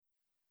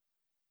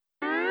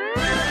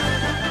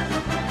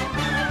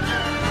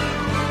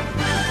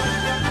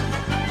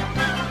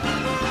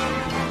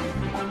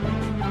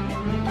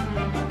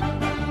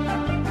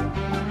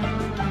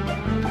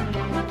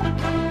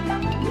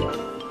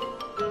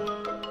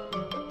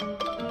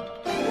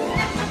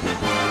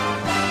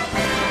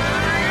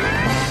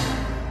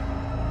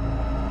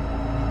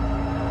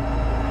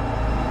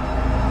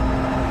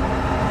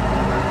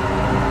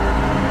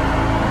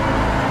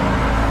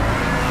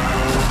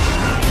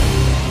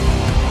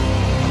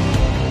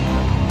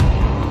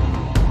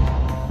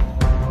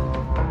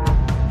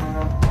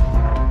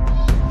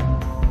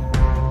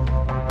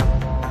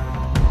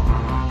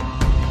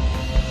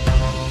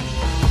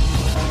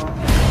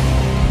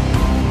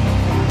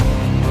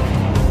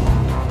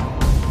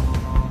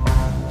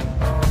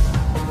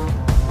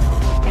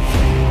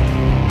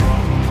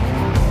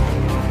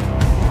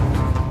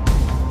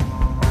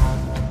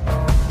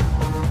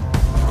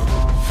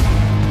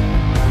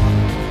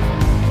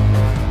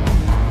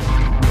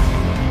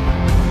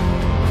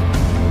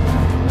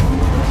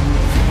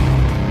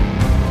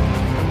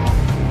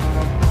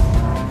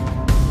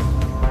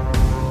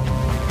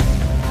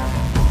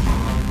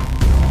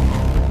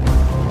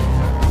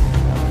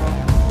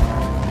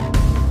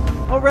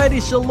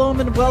Alrighty, shalom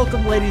and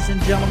welcome, ladies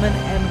and gentlemen,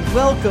 and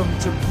welcome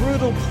to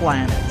Brutal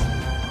Planet,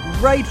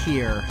 right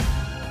here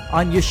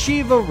on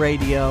Yeshiva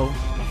Radio,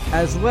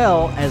 as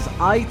well as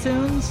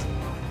iTunes,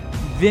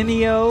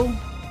 Vimeo,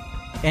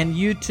 and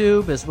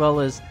YouTube, as well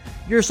as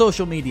your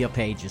social media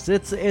pages.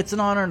 It's an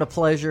honor and a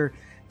pleasure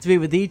to be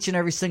with each and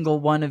every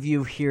single one of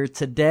you here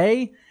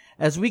today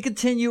as we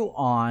continue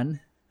on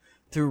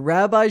through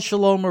Rabbi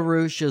Shalom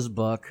Arush's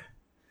book,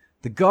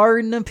 The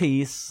Garden of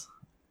Peace,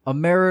 A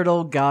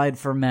Marital Guide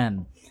for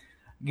Men.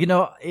 You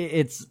know,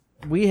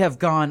 we have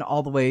gone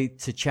all the way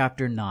to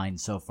chapter 9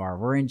 so far.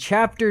 We're in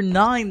chapter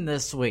 9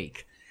 this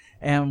week,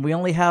 and we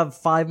only have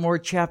 5 more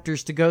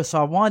chapters to go. So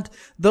I want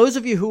those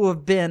of you who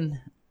have been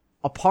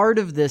a part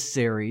of this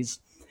series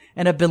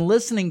and have been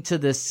listening to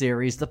this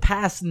series the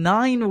past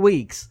 9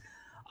 weeks,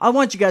 I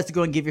want you guys to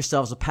go and give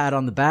yourselves a pat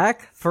on the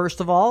back,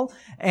 first of all.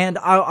 And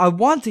I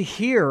want to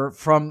hear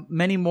from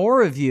many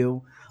more of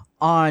you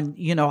on,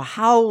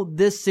 how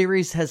this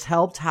series has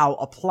helped, how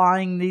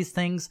applying these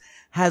things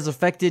has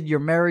affected your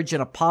marriage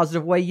in a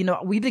positive way.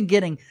 We've been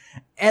getting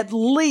at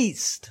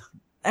least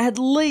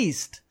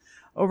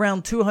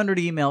around 200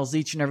 emails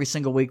each and every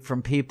single week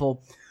from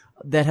people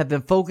that have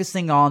been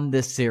focusing on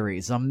this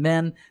series, on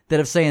men that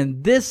have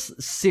saying this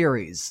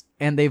series,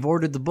 and they've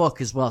ordered the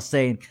book as well,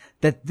 saying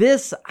that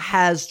this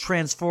has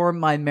transformed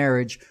my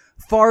marriage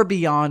far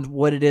beyond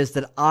what it is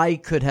that I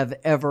could have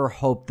ever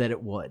hoped that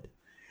it would.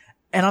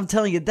 And I'm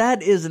telling you,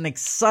 that is an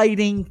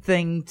exciting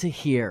thing to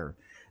hear.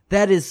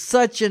 That is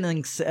such an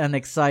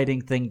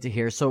exciting thing to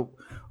hear. So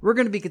we're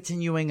going to be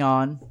continuing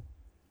on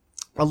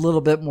a little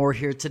bit more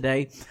here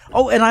today.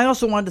 Oh, and I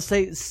also wanted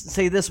to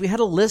say this. We had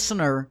a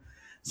listener,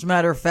 as a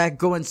matter of fact,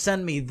 go and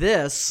send me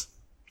this,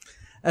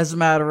 as a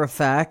matter of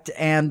fact.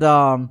 And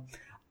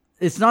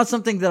it's not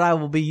something that I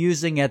will be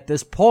using at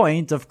this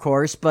point, of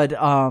course. But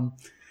and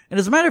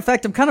as a matter of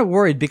fact, I'm kind of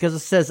worried because it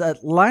says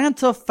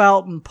Atlanta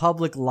Fountain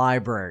Public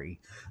Library.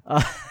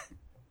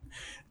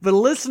 But a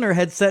listener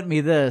had sent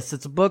me this.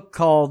 It's a book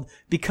called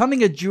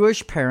Becoming a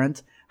Jewish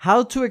Parent,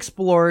 How to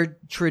Explore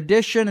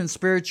Tradition and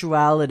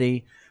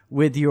Spirituality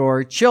with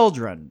Your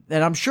Children.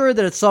 And I'm sure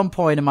that at some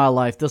point in my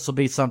life, this will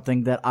be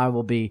something that I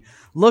will be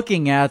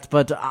looking at,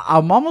 but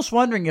I'm almost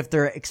wondering if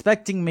they're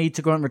expecting me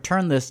to go and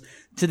return this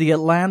to the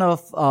Atlanta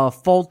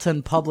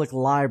Fulton Public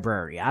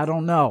Library. I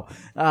don't know.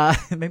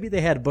 Maybe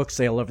they had a book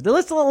sale over there.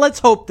 Let's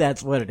hope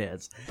that's what it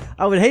is.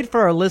 I would hate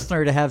for our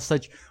listener to have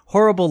such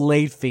horrible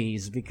late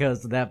fees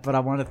because of that, but I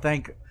want to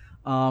thank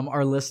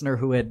our listener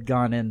who had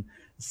gone and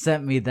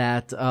sent me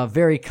that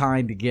very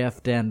kind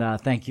gift,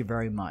 and thank you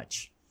very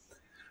much.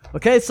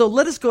 Okay, so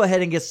let us go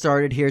ahead and get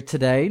started here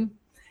today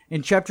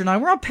in chapter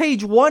 9. We're on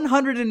page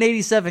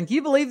 187. Can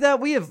you believe that?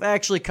 We have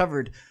actually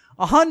covered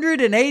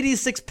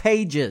 186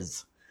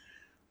 pages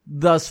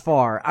thus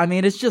far. I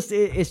mean, it's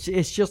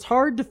just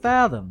hard to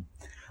fathom.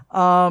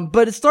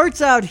 But it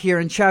starts out here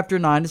in chapter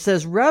 9. It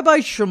says, Rabbi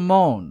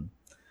Shimon,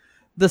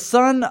 the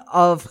son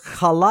of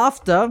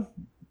Chalafta,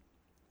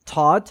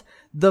 taught,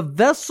 the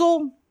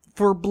vessel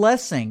for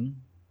blessing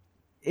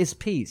is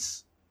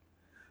peace.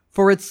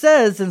 For it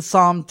says in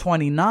Psalm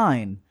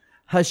 29,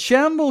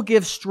 Hashem will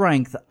give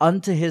strength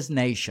unto his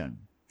nation.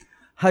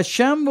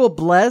 Hashem will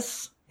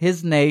bless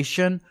his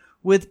nation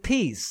with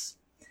peace.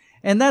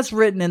 And that's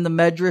written in the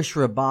Medrash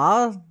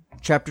Rabbah,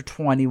 chapter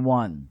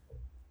 21.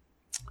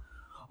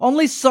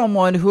 Only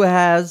someone who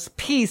has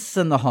peace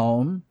in the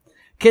home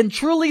can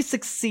truly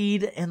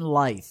succeed in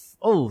life.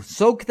 Oh,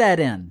 soak that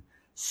in.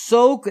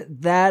 Soak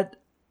that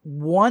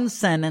one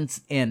sentence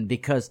in,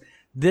 because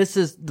this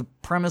is the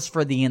premise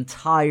for the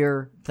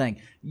entire thing.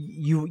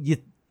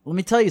 Let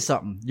me tell you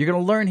something. You're going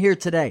to learn here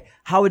today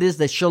how it is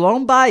that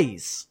Shalom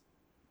bayis,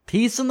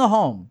 peace in the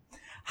home,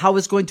 how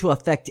it's going to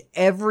affect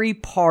every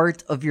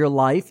part of your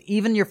life,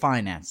 even your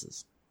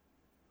finances.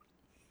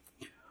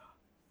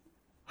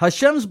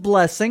 Hashem's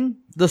blessing,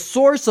 the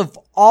source of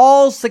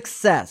all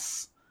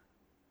success.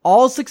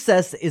 All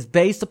success is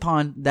based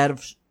upon that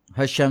of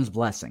Hashem's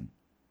blessing.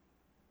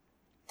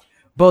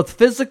 Both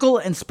physical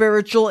and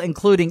spiritual,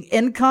 including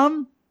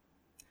income,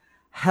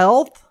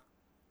 health,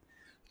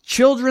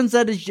 children's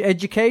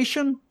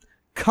education,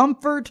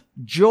 comfort,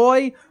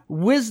 joy,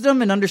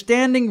 wisdom, and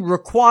understanding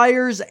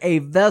requires a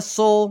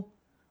vessel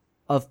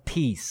of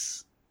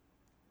peace.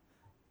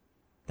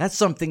 That's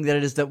something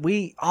that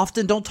we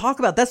often don't talk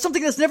about. That's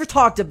something that's never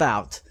talked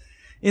about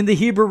in the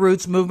Hebrew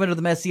roots movement of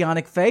the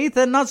Messianic faith,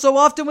 and not so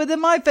often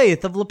within my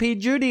faith of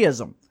Lapid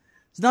Judaism.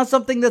 It's not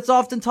something that's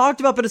often talked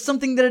about, but it's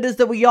something that it is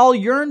that we all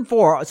yearn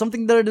for,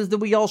 something that it is that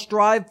we all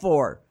strive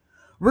for.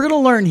 We're going to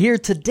learn here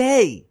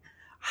today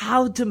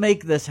how to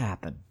make this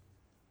happen.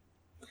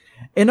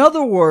 In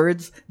other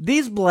words,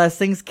 these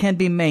blessings can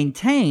be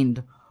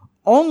maintained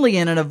only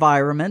in an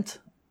environment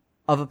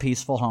of a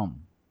peaceful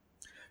home.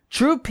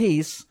 True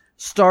peace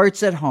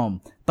starts at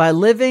home by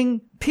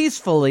living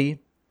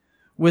peacefully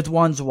with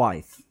one's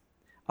wife.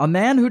 A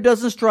man who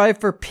doesn't strive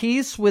for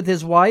peace with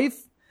his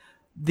wife,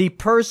 the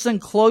person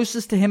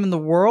closest to him in the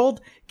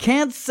world,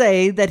 can't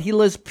say that he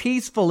lives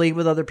peacefully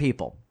with other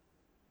people.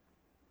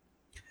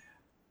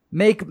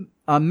 Make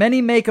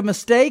Many make a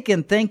mistake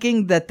in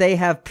thinking that they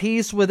have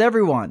peace with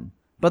everyone,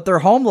 but their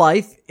home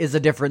life is a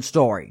different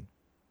story.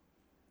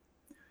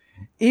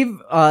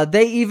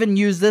 They even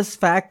use this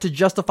fact to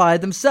justify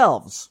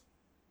themselves.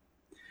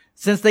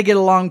 Since they get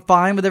along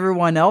fine with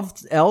everyone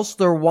else,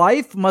 their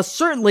wife must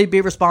certainly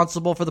be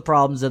responsible for the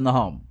problems in the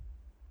home.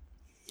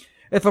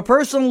 If a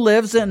person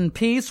lives in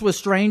peace with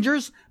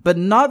strangers, but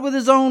not with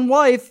his own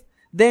wife,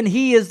 then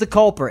he is the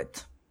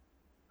culprit.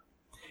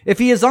 If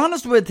he is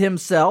honest with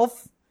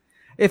himself,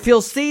 if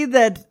he'll see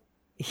that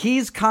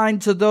he's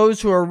kind to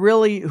those who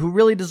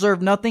really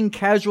deserve nothing,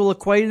 casual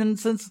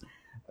acquaintances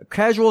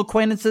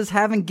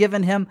haven't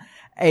given him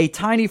a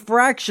tiny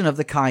fraction of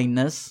the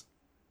kindness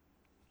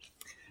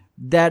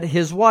that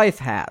his wife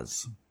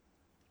has.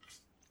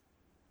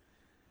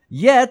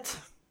 Yet,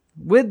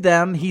 with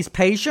them, he's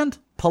patient,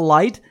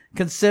 polite,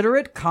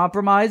 considerate,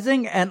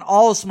 compromising, and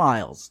all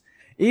smiles,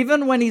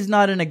 even when he's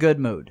not in a good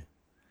mood.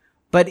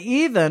 But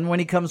even when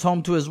he comes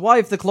home to his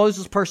wife, the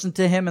closest person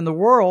to him in the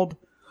world,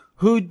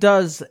 who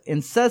does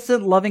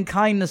incessant loving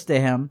kindness to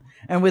him,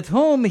 and with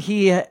whom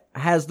he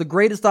has the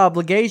greatest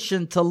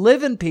obligation to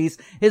live in peace,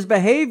 his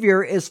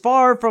behavior is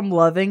far from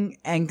loving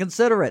and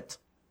considerate.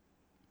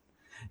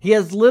 He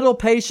has little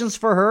patience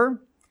for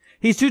her.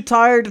 He's too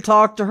tired to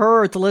talk to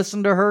her or to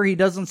listen to her. He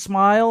doesn't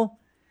smile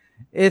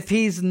if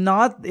he's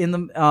not in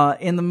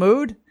the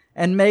mood,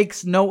 and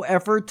makes no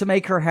effort to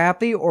make her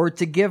happy or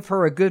to give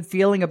her a good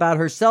feeling about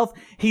herself.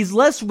 He's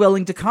less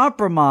willing to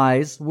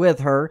compromise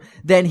with her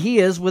than he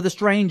is with a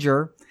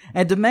stranger,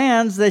 and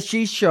demands that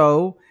she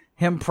show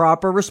him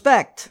proper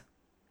respect.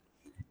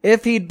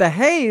 If he'd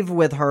behave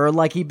with her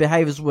like he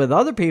behaves with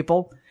other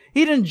people,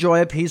 he'd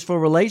enjoy a peaceful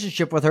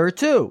relationship with her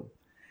too,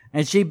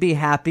 and she'd be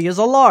happy as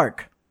a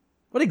lark.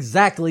 What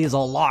exactly is a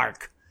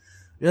lark?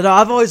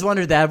 I've always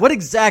wondered that. What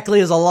exactly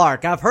is a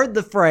lark? I've heard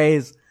the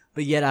phrase,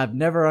 but yet I've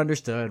never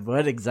understood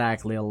what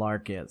exactly a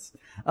lark is.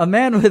 A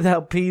man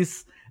without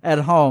peace at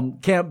home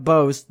can't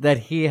boast that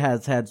he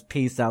has had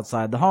peace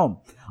outside the home.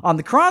 On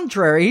the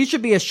contrary, he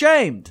should be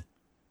ashamed,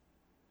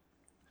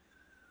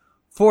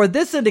 for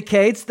this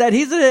indicates that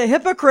he's a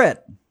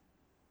hypocrite.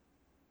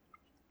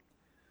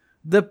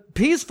 The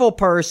peaceful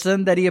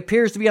person that he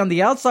appears to be on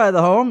the outside of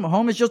the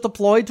home is just a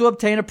ploy to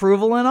obtain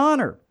approval and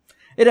honor.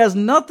 It has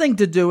nothing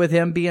to do with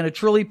him being a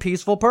truly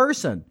peaceful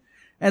person,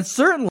 and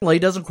certainly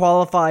doesn't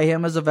qualify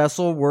him as a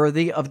vessel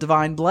worthy of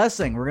divine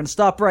blessing. We're going to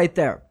stop right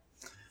there.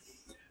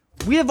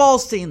 We have all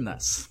seen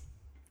this.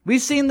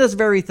 We've seen this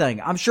very thing.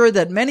 I'm sure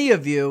that many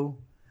of you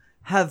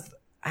have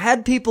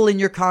had people in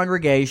your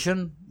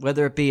congregation,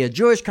 whether it be a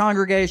Jewish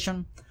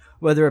congregation,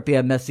 whether it be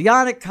a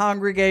Messianic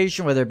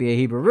congregation, whether it be a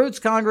Hebrew roots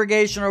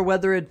congregation, or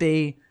whether it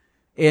be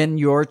in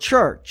your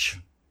church.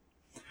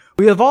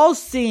 We have all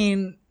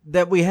seen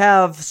that we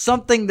have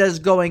something that's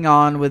going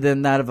on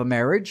within that of a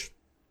marriage.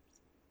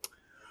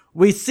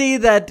 We see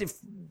that if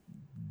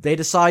they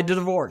decide to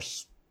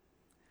divorce.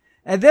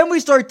 And then we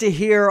start to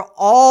hear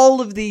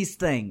all of these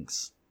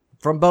things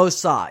from both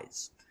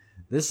sides.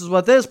 This is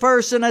what this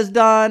person has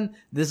done.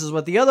 This is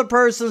what the other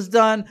person's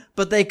done.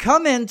 But they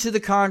come into the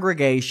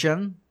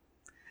congregation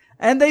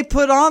and they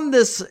put on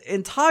this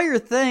entire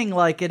thing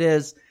like it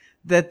is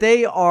that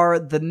they are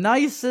the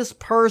nicest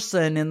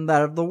person in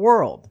that of the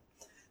world.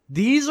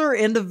 These are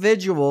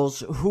individuals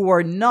who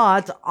are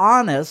not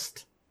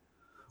honest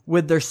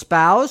with their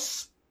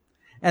spouse,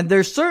 and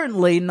they're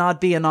certainly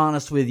not being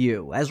honest with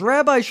you. As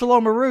Rabbi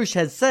Shalom Arush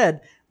has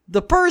said,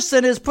 the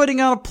person is putting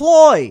on a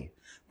ploy.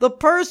 The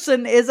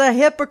person is a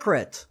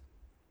hypocrite.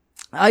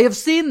 I have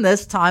seen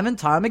this time and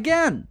time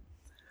again.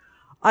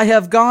 I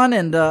have gone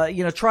and,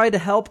 tried to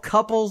help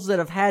couples that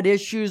have had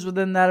issues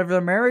within that of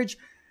their marriage,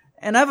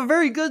 and I have a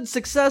very good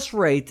success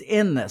rate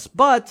in this.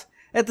 But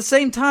at the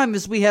same time,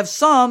 as we have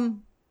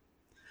some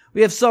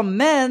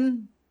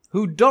men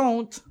who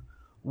don't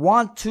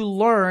want to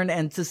learn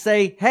and to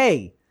say,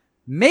 hey,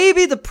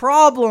 maybe the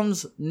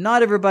problem's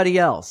not everybody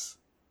else.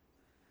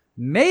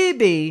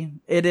 Maybe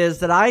it is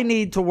that I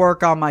need to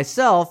work on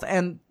myself,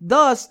 and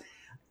thus,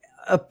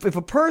 if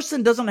a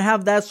person doesn't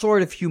have that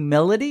sort of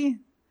humility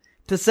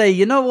to say,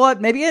 you know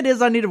what, maybe it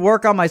is I need to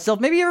work on myself,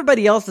 maybe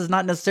everybody else is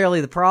not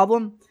necessarily the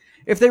problem.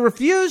 If they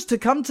refuse to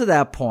come to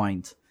that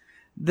point,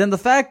 then the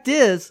fact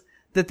is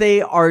that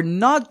they are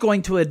not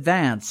going to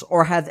advance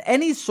or have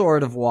any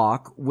sort of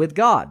walk with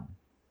God.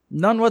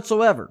 None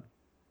whatsoever.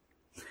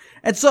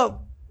 And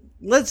so,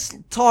 let's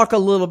talk a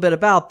little bit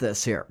about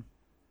this here.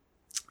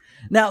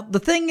 Now, the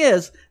thing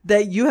is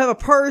that you have a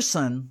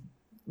person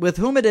with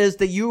whom it is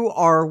that you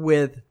are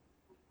with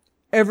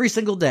every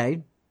single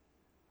day.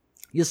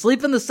 You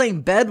sleep in the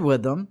same bed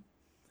with them.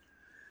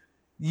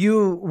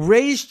 You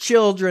raise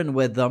children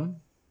with them.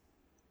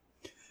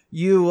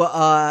 You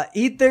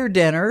eat their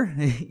dinner.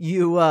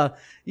 This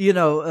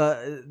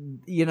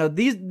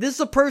is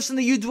a person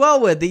that you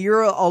dwell with, that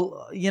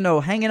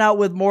you're hanging out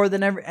with more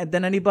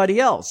than anybody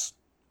else.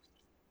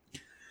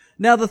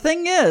 Now, the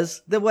thing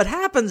is that what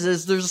happens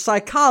is there's a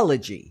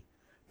psychology.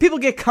 People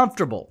get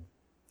comfortable.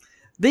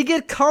 They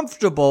get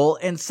comfortable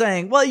in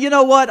saying, well, you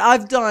know what?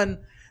 I've done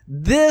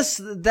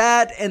this,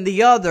 that, and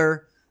the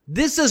other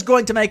this is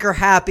going to make her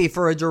happy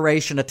for a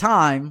duration of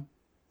time.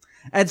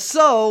 And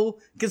so,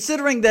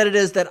 considering that it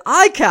is that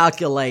I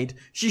calculate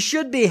she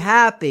should be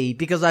happy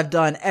because I've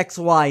done X,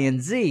 Y,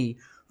 and Z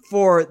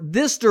for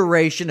this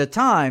duration of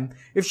time,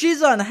 if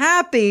she's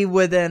unhappy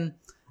within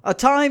a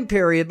time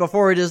period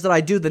before it is that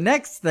I do the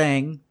next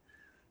thing,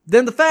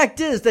 then the fact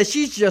is that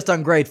she's just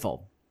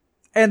ungrateful.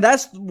 And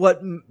that's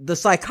what the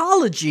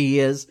psychology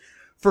is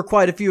for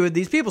quite a few of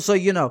these people. So,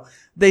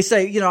 they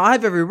say, I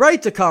have every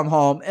right to come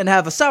home and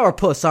have a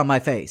sourpuss on my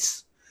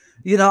face.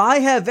 I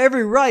have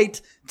every right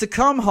to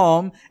come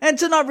home and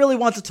to not really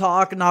want to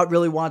talk and not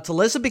really want to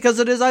listen because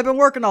it is I've been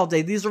working all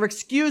day. These are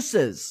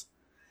excuses,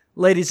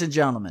 ladies and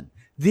gentlemen.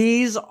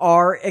 These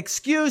are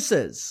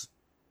excuses.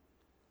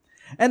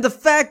 And the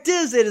fact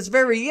is, it is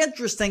very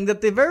interesting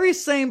that the very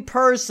same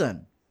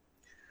person,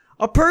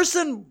 a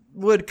person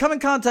would come in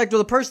contact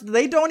with a person that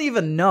they don't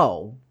even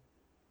know.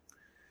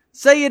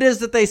 Say it is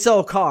that they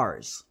sell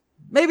cars.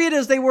 Maybe it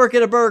is they work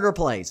at a burger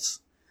place.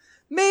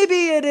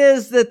 Maybe it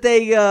is that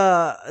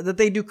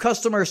they do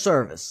customer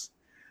service.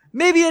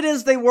 Maybe it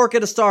is they work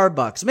at a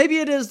Starbucks. Maybe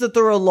it is that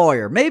they're a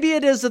lawyer. Maybe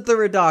it is that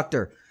they're a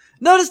doctor.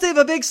 Notice they have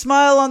a big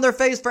smile on their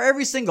face for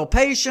every single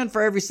patient,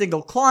 for every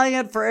single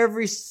client, for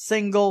every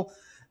single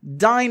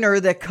diner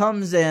that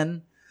comes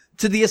in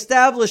to the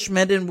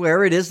establishment and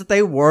where it is that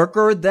they work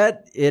or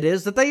that it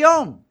is that they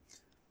own.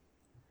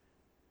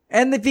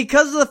 And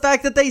because of the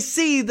fact that they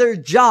see their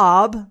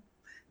job,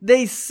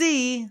 they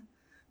see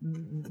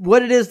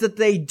what it is that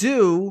they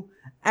do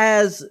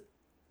as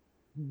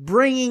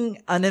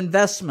bringing an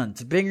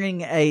investment,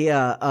 bringing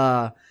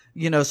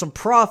some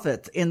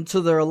profit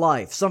into their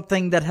life,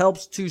 something that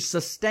helps to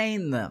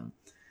sustain them.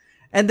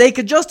 And they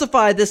could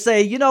justify this,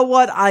 say, you know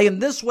what, I am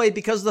this way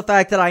because of the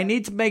fact that I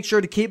need to make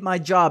sure to keep my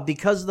job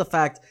because of the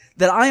fact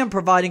that I am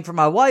providing for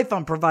my wife,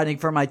 I'm providing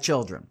for my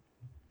children.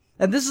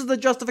 And this is the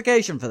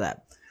justification for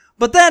that.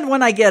 But then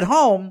when I get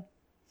home,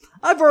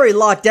 I've already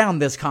locked down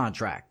this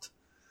contract.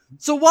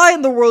 So why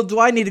in the world do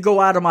I need to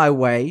go out of my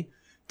way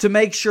to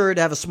make sure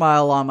to have a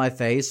smile on my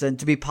face and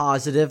to be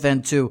positive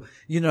and to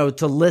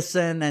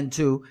listen and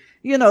to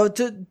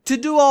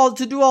do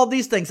all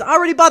these things? I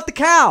already bought the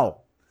cow.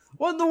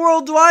 What in the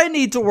world do I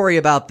need to worry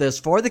about this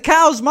for? The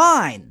cow's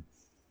mine.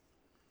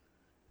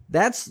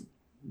 That's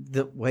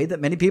the way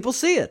that many people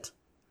see it.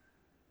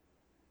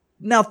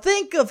 Now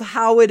think of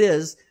how it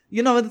is.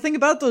 The thing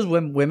about those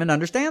women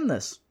understand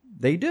this.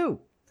 They do.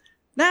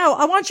 Now,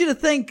 I want you to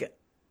think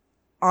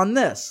on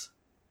this.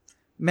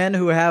 Men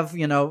who have,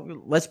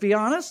 let's be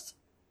honest.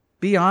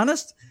 Be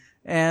honest.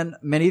 And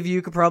many of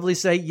you could probably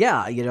say,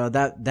 yeah,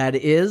 that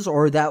is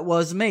or that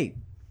was me.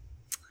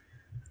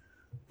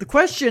 The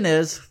question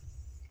is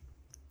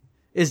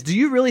do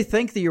you really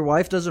think that your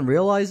wife doesn't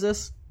realize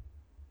this?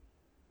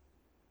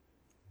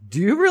 Do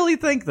you really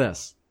think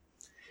this?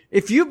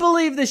 If you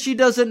believe that she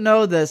doesn't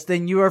know this,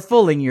 then you are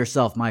fooling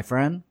yourself, my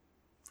friend.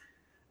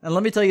 And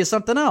let me tell you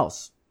something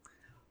else.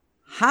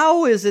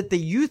 How is it that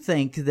you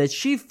think that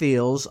she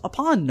feels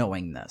upon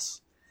knowing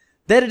this?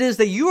 That it is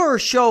that you are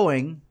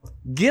showing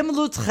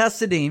gimlut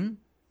chassidim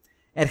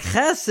and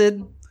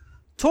chesed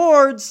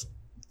towards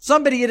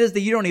somebody it is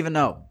that you don't even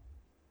know.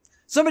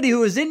 Somebody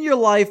who is in your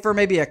life for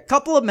maybe a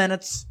couple of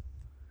minutes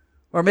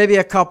or maybe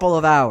a couple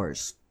of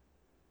hours.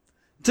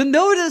 To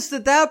notice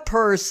that that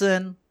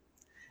person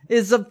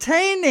is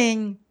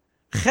obtaining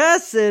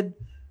chesed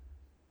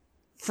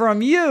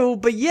from you,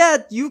 but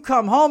yet you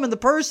come home and the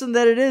person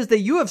that it is that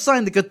you have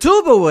signed the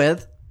ketubah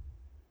with,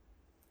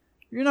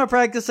 you're not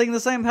practicing the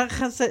same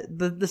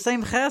chesed, the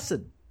same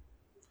chesed.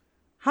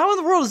 How in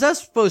the world is that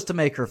supposed to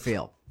make her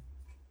feel?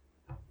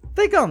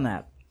 Think on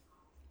that.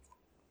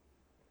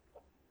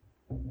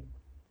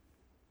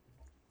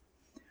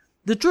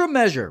 The true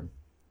measure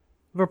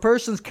of a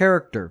person's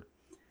character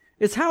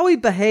is how he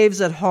behaves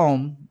at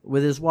home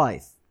with his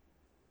wife.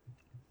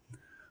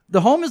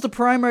 The home is the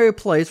primary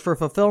place for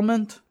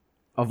fulfillment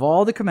of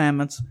all the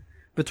commandments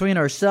between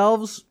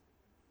ourselves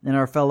and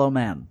our fellow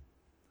man.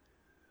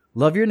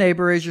 Love your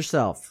neighbor as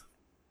yourself.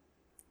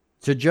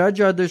 To judge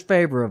others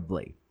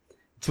favorably.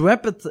 To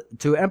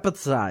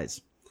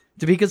empathize.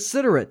 To be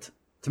considerate.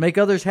 To make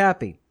others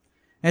happy.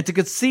 And to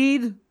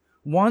concede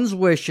one's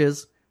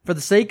wishes for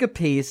the sake of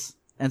peace,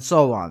 and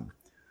so on.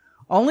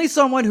 Only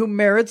someone who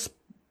merits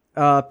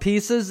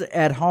pieces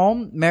at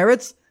home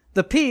merits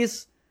the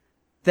peace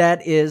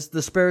that is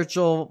the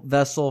spiritual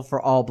vessel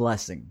for all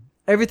blessing.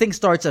 Everything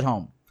starts at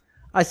home.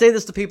 I say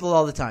this to people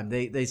all the time.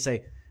 They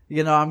say,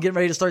 I'm getting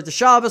ready to start the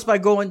Shabbos by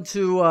going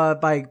to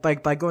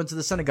going to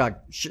the synagogue.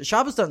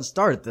 Shabbos doesn't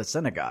start at the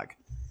synagogue.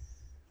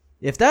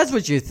 If that's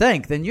what you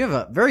think, then you have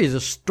a very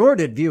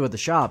distorted view of the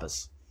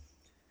Shabbos.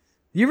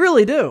 You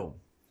really do.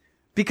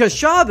 Because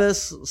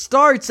Shabbos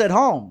starts at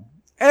home.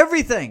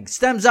 Everything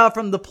stems out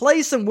from the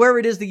place and where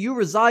it is that you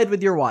reside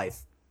with your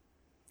wife.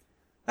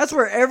 That's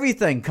where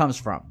everything comes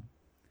from.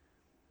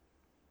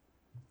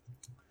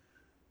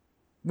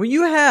 When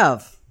you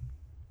have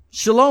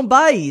Shalom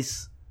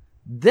bayis,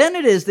 then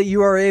it is that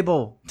you are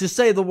able to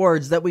say the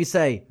words that we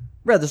say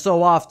rather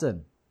so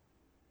often,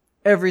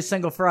 every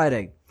single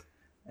Friday.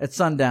 at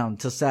sundown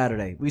till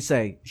Saturday. We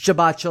say,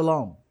 Shabbat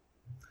Shalom.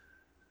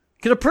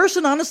 Can a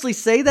person honestly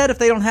say that if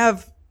they don't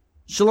have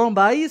Shalom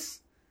bayis?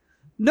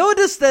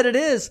 Notice that it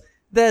is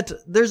that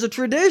there's a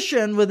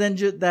tradition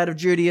within that of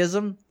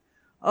Judaism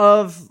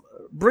of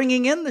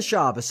bringing in the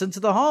Shabbos into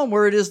the home,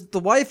 where it is the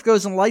wife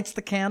goes and lights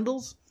the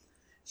candles.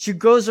 She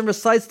goes and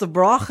recites the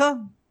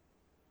bracha.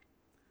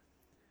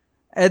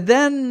 And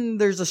then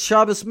there's a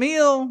Shabbos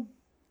meal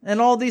and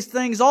all these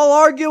things, all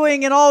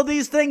arguing, and all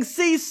these things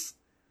cease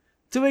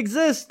to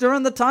exist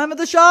during the time of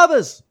the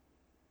Shabbos.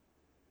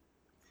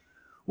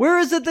 Where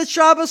is it that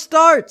Shabbos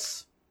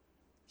starts?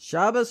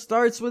 Shabbos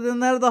starts within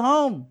that of the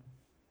home.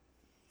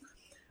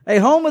 A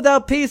home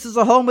without peace is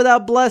a home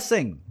without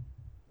blessing.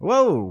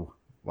 Whoa.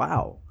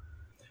 Wow.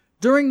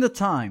 During the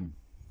time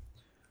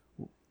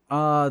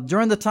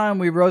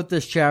we wrote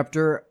this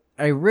chapter,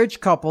 a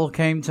rich couple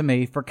came to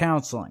me for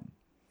counseling.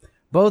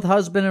 Both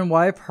husband and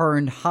wife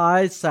earned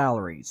high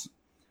salaries.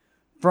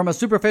 From a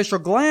superficial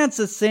glance,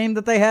 it seemed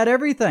that they had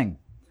everything.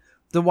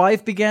 The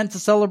wife began to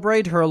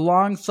celebrate her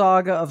long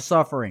saga of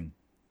suffering.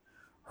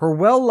 Her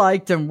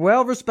well-liked and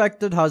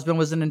well-respected husband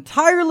was an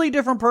entirely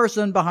different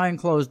person behind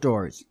closed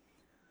doors.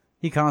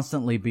 He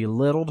constantly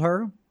belittled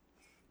her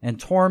and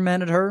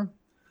tormented her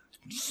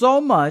so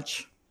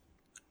much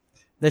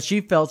that she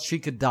felt she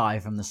could die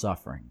from the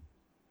suffering.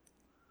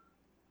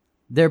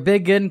 Their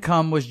big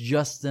income was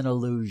just an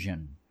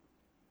illusion.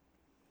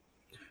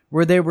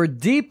 Where they were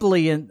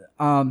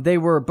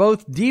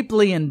both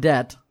deeply in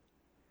debt.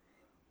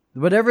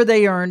 Whatever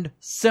they earned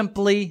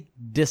simply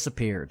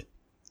disappeared.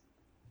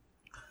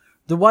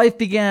 The wife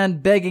began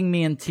begging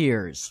me in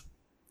tears,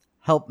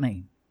 "Help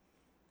me.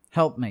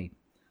 Help me.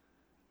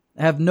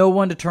 I have no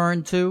one to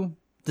turn to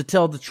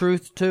tell the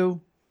truth to.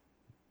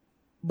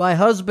 My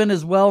husband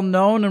is well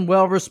known and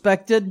well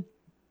respected.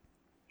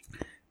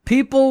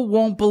 People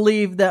won't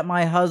believe that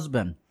my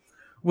husband,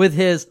 with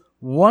his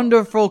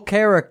wonderful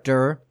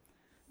character,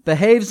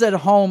 behaves at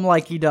home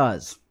like he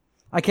does.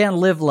 I can't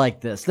live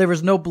like this. There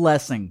is no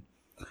blessing.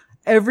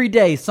 Every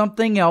day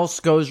something else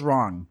goes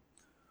wrong.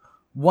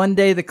 One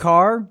day the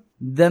car,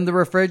 then the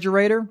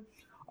refrigerator.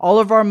 All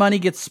of our money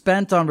gets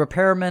spent on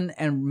repairmen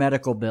and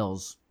medical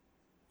bills.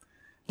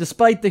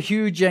 Despite the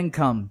huge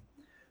income,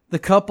 the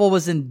couple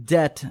was in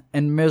debt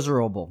and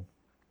miserable,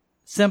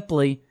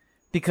 simply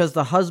because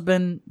the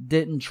husband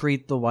didn't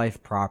treat the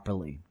wife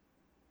properly.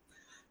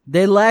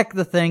 They lacked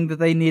the thing that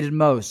they needed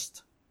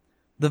most,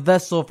 the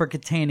vessel for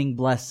containing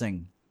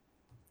blessing,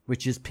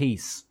 which is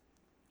peace.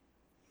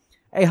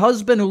 A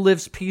husband who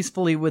lives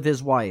peacefully with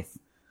his wife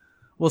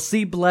will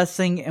see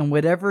blessing in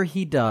whatever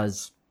he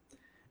does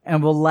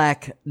and will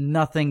lack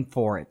nothing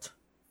for it.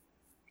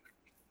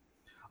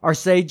 Our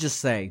sages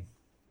say,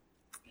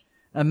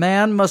 a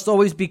man must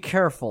always be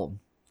careful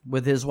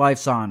with his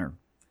wife's honor,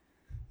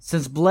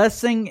 since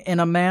blessing in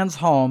a man's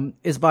home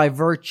is by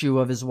virtue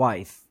of his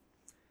wife.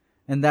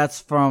 And that's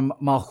from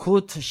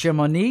Malchut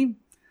Shemoni,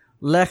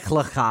 Lech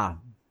Lecha.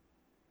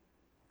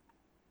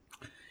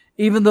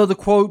 Even though the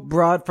quote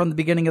brought from the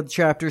beginning of the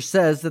chapter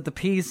says that the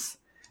peace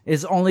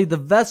is only the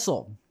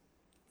vessel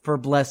for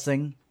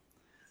blessing,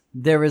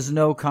 there is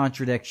no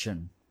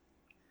contradiction.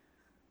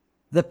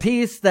 The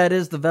peace that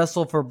is the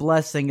vessel for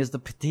blessing is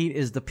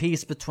the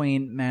peace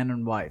between man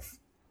and wife.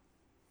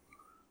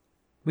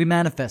 We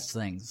manifest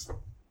things.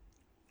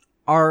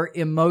 Our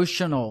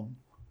emotional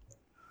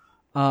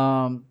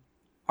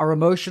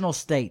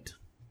state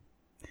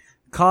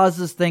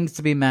causes things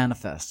to be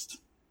manifest.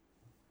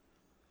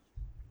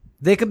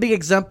 They can be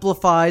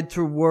exemplified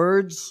through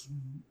words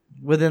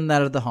within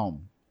that of the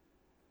home.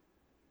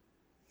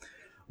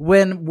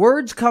 When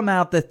words come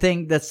out that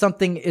think that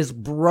something is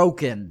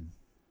broken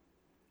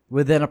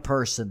within a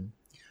person,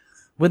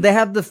 when they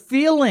have the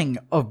feeling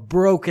of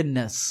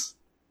brokenness,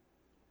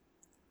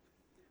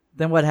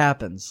 then what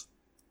happens?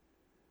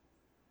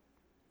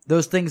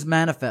 Those things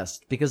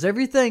manifest, because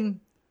everything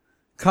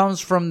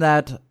comes from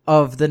that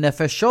of the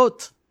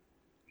nefeshot,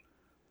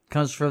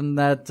 comes from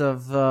that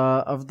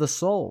of the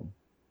soul.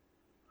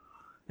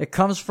 It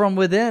comes from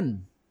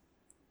within.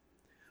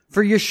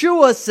 For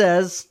Yeshua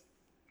says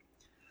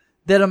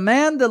that a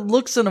man that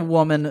looks at a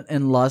woman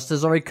in lust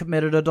has already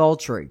committed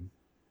adultery.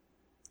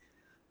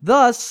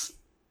 Thus,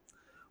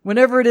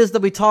 whenever it is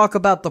that we talk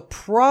about the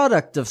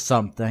product of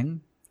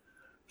something,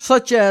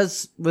 such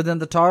as within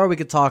the Torah, we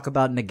could talk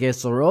about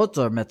negesorot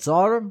or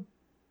metzar,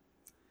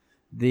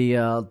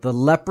 the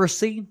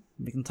leprosy.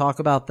 We can talk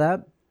about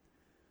that.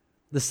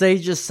 The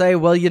sages say,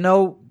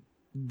 well,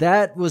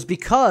 that was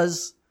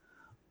because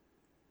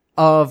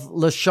of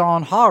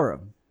lashon hara,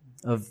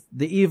 of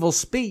the evil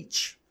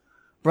speech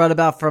brought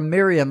about from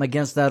Miriam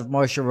against that of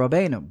Moshe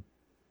Rabbeinu.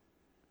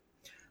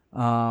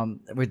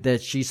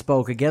 That she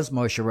spoke against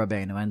Moshe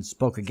Rabbeinu and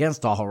spoke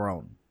against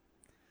Aharon.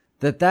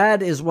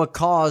 That is what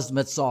caused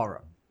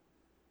Metzora.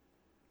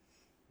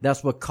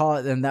 That's what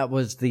caused, and that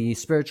was the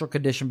spiritual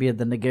condition being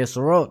the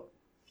Negesorot.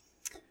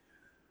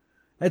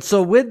 And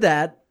so with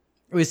that,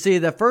 we see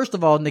that first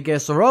of all,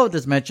 Negesorot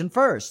is mentioned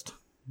first,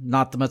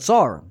 not the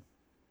Metzora.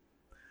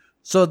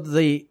 So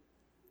the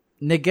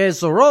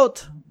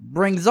Negesorot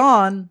brings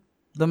on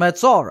the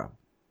Metzora.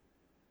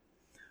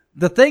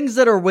 The things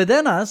that are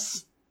within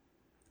us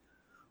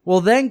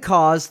will then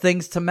cause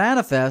things to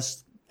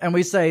manifest, and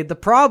we say the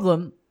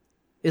problem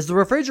is the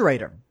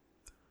refrigerator.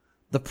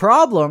 The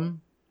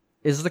problem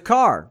is the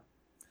car.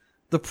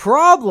 The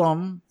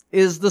problem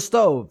is the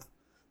stove.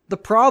 The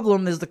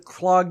problem is the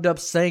clogged up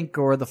sink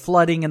or the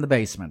flooding in the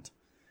basement.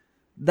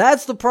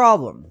 That's the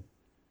problem.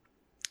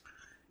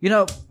 You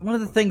know, one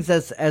of the things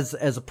as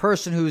a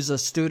person who's a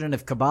student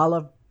of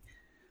Kabbalah,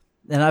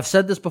 and I've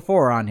said this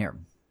before on here,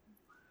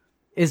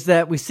 is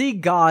that we see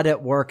God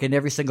at work in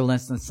every single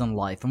instance in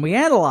life, and we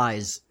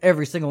analyze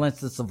every single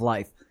instance of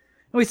life.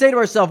 And we say to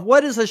ourselves,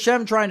 what is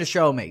Hashem trying to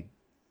show me?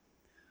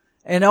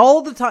 And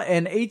all the time,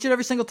 and each and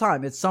every single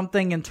time, it's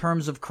something in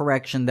terms of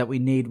correction that we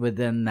need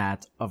within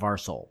that of our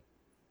soul.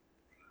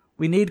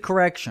 We need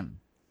correction.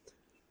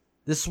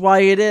 This is why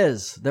it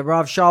is that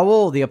Rav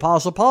Shaul, the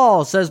Apostle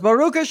Paul, says,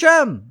 Baruch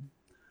Hashem,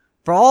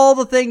 for all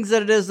the things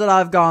that it is that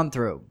I've gone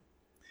through.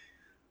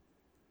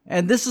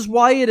 And this is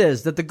why it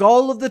is that the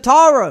goal of the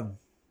Torah,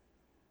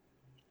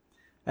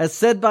 as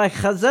said by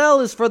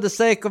Chazal, is for the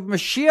sake of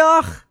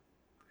Mashiach,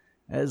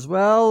 as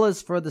well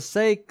as for the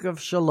sake of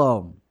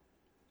Shalom.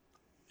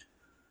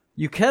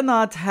 You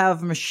cannot have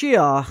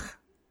Mashiach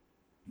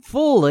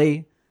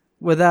fully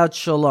without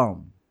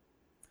Shalom.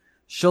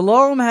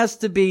 Shalom has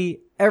to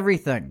be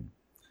everything.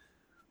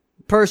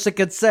 A person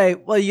could say,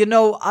 well, you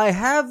know, I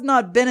have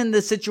not been in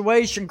this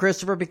situation,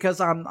 Christopher,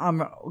 because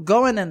I'm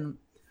going and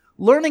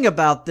learning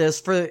about this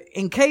for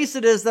in case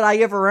it is that I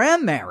ever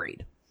am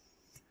married.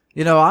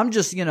 You know, I'm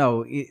just,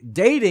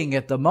 dating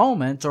at the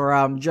moment, or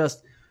I'm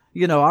just,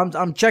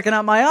 I'm checking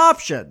out my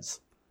options.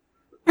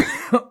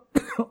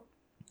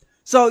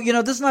 So,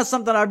 this is not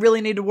something I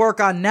really need to work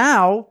on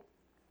now.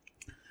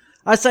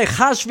 I say,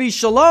 Chas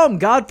v'Shalom,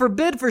 God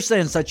forbid for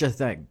saying such a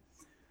thing.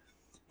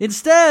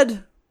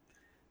 Instead,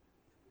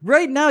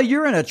 right now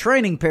you're in a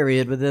training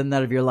period within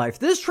that of your life.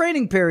 This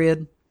training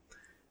period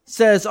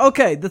says,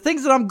 okay, the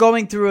things that I'm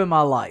going through in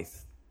my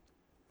life,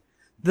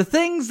 the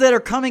things that are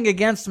coming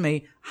against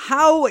me,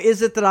 how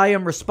is it that I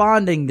am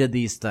responding to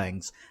these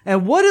things?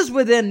 And what is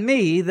within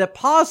me that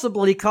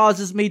possibly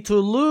causes me to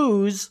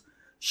lose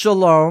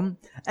Shalom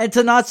and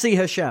to not see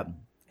Hashem?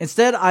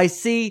 Instead, I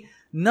see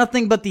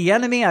nothing but the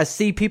enemy. I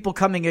see people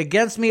coming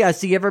against me. I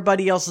see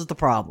everybody else as the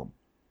problem.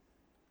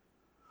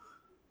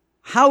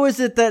 How is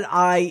it that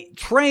I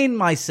train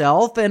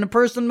myself, and a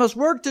person must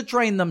work to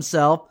train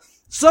themselves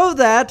so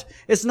that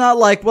it's not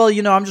like, well,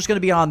 I'm just going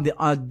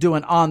to be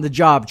doing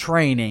on-the-job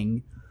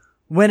training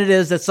when it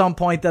is at some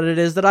point that it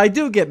is that I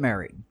do get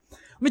married.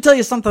 Let me tell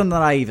you something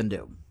that I even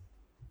do.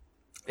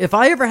 If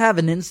I ever have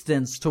an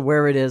instance to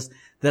where it is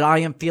that I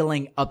am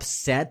feeling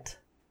upset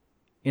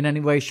in any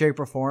way, shape,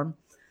 or form,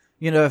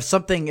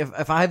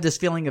 if I have this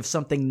feeling of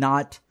something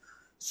not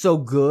so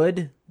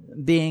good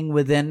being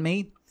within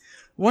me,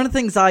 one of the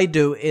things I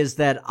do is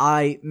that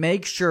I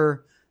make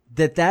sure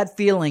that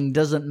feeling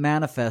doesn't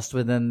manifest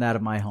within that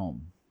of my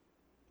home.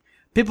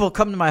 People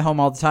come to my home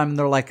all the time and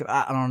they're like,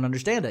 I don't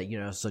understand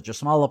it. Such a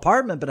small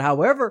apartment, but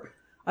however,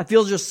 I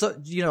feel just so,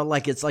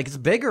 like it's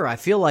bigger. I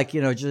feel like,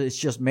 it's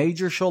just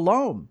major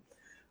shalom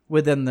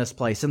within this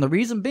place. And the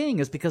reason being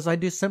is because I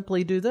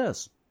simply do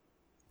this.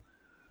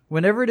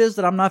 Whenever it is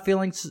that I'm not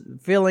feeling,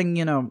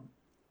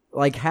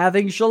 like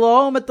having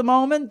shalom at the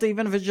moment,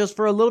 even if it's just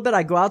for a little bit,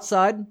 I go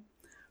outside,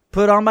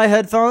 put on my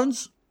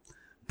headphones,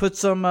 put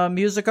some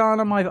music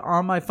on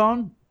my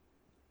phone.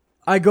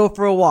 I go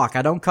for a walk.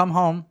 I don't come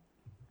home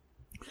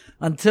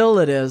until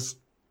it is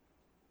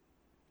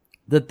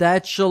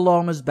that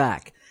shalom is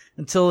back.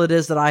 Until it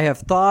is that I have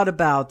thought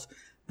about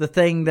the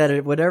thing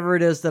whatever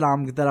it is that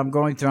I'm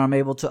going through, I'm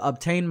able to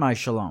obtain my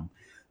shalom.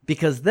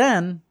 Because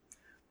then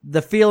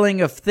the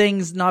feeling of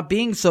things not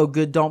being so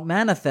good don't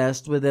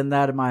manifest within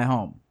that of my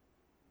home.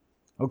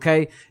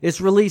 Okay? It's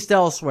released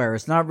elsewhere.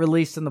 It's not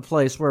released in the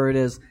place where it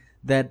is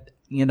that,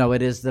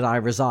 it is that I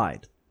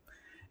reside.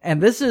 And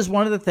this is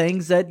one of the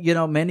things that,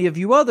 many of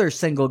you other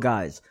single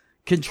guys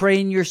can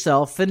train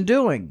yourself in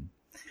doing.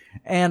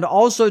 And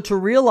also to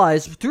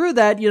realize through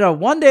that,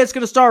 one day it's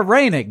going to start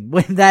raining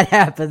when that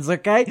happens,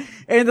 okay?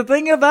 And the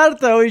thing about it,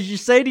 though, is you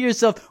say to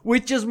yourself,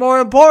 which is more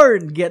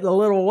important, getting a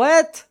little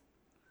wet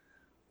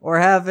or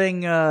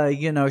having,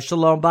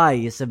 shalom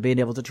bayis and being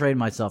able to train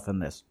myself in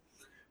this?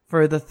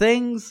 For the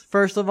things,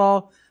 first of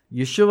all,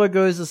 Yeshua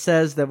goes and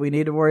says that we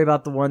need to worry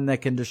about the one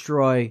that can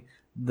destroy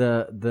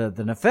the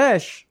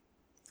nefesh,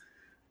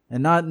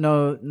 and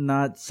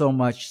not so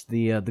much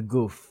the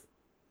goof.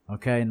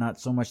 Okay, not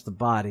so much the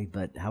body,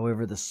 but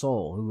however the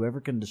soul,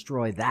 whoever can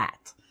destroy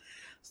that,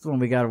 it's the one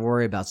we got to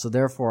worry about. So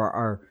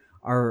therefore,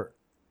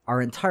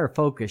 our entire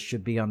focus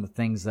should be on the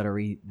things that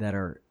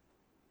are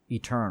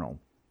eternal.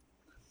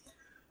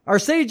 Our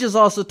sages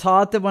also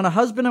taught that when a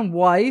husband and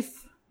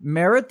wife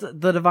merit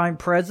the divine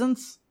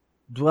presence,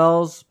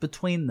 dwells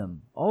between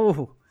them.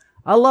 Oh,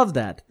 I love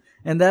that,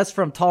 and that's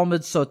from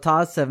Talmud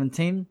Sotah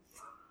 17.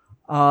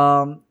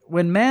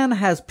 When man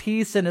has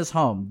peace in his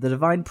home, the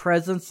divine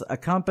presence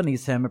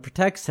accompanies him and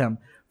protects him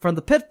from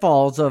the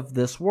pitfalls of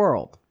this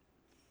world.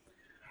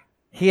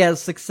 He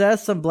has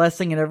success and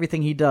blessing in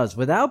everything he does.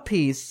 Without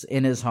peace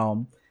in his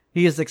home,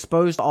 he is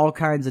exposed to all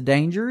kinds of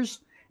dangers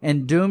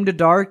and doomed to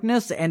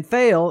darkness and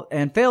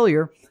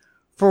failure.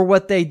 For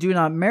what they do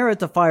not merit,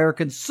 the fire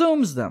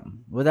consumes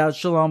them. Without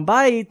Shalom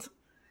bayis,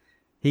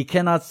 he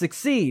cannot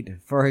succeed,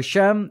 for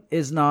Hashem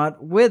is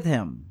not with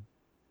him.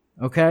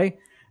 Okay?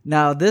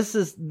 Now, this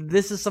is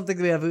something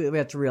that we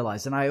have to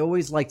realize, and I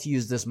always like to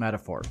use this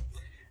metaphor.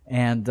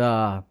 And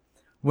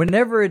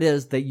whenever it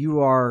is that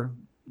you are,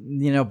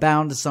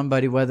 bound to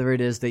somebody, whether it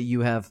is that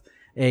you have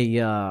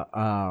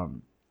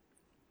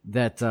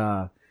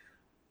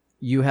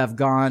you have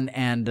gone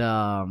and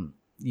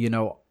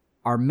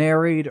are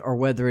married, or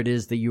whether it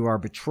is that you are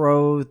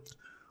betrothed,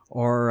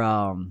 or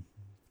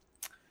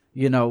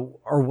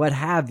or what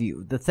have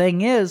you. The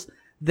thing is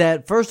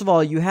that, first of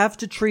all, you have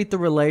to treat the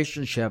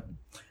relationship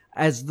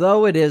as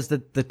though it is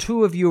that the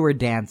two of you are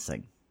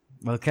dancing.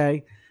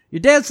 Okay? You're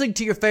dancing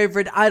to your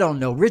favorite, I don't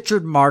know,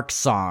 Richard Marx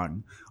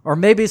song, or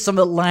maybe some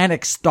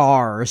Atlantic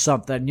Star or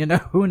something,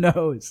 who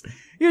knows.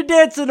 You're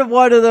dancing to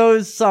one of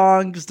those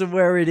songs to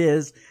where it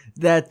is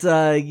that,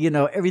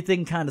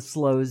 everything kind of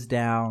slows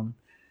down.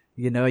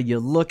 You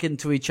look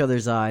into each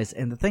other's eyes,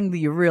 and the thing that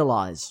you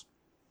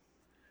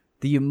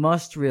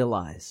must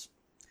realize,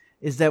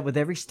 is that with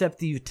every step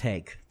that you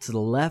take, to the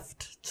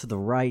left, to the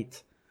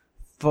right,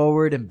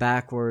 forward and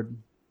backward,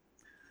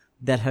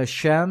 that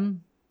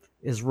Hashem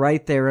is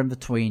right there in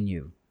between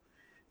you,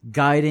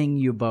 guiding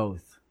you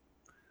both.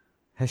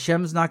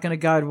 Hashem's not going to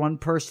guide one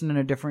person in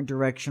a different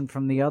direction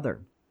from the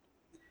other,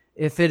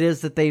 if it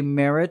is that they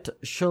merit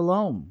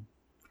shalom.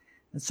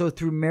 And so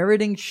through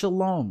meriting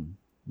shalom,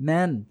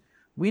 men,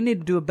 we need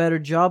to do a better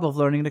job of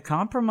learning to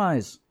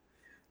compromise.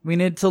 We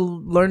need to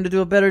learn to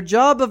do a better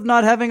job of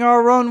not having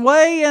our own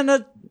way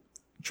and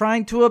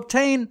trying to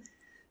obtain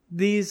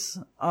these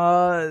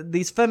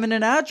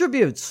feminine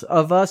attributes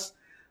of us,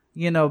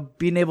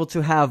 being able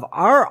to have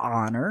our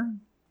honor.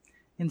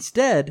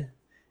 Instead,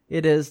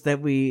 it is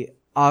that we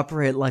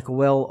operate like a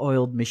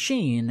well-oiled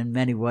machine in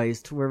many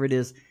ways, to where it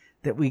is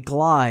that we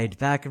glide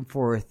back and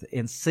forth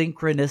in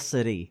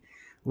synchronicity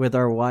with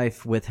our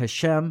wife, with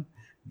Hashem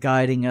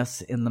guiding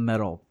us in the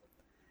middle.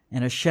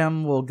 And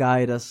Hashem will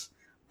guide us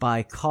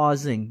by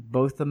causing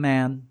both the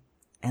man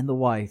and the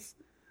wife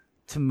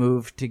to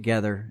move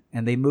together.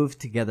 And they move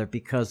together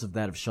because of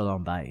that of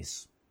Shalom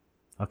bayis.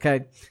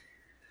 Okay?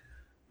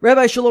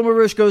 Rabbi Shalom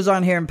Arush goes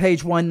on here on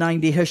page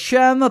 190.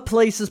 Hashem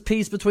places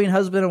peace between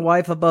husband and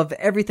wife above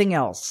everything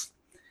else,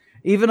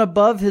 even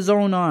above his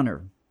own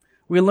honor.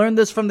 We learn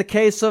this from the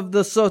case of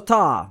the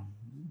Sotah,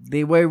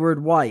 the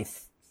wayward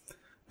wife.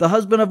 The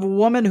husband of a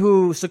woman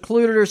who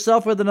secluded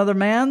herself with another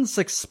man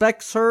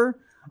suspects her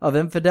of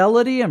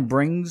infidelity and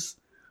brings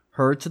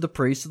her to the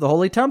priest of the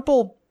holy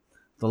temple.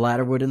 The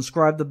latter would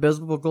inscribe the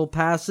biblical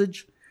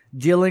passage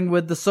dealing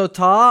with the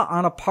Sotah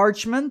on a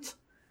parchment,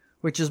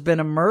 which has been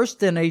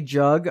immersed in a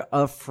jug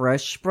of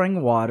fresh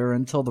spring water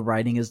until the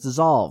writing is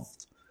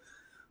dissolved.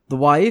 The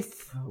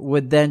wife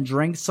would then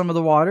drink some of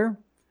the water,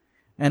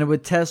 and it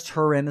would test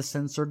her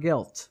innocence or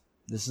guilt.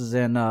 This is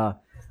in, I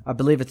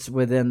believe it's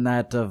within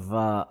that of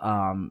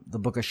the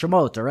book of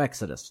Shemot or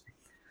Exodus.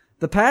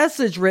 The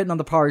passage written on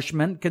the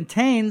parchment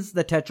contains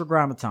the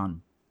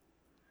Tetragrammaton,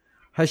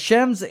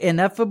 Hashem's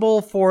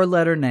ineffable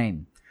four-letter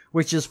name,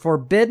 which is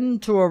forbidden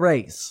to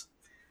erase.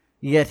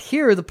 Yet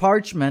here the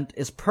parchment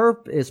is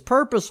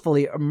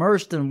purposefully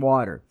immersed in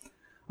water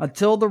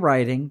until the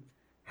writing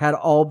had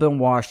all been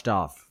washed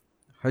off.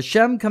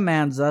 Hashem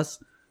commands us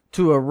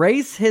to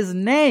erase his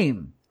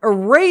name.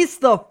 Erase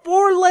the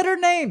four-letter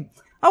name.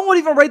 I won't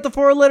even write the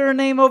four-letter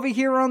name over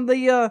here on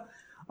the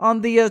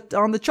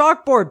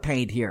chalkboard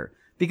paint here,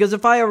 because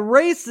if I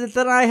erase it,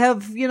 then I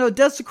have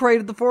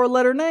desecrated the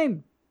four-letter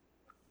name.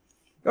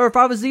 Or if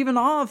I was even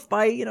off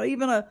by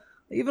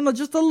even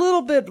just a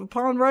little bit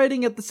upon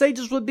writing it, the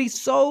sages would be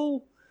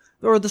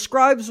or the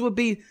scribes would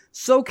be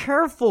so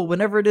careful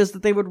whenever it is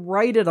that they would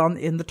write it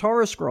in the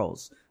Torah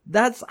scrolls.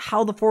 That's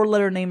how the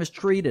four-letter name is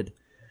treated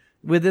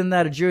within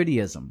that of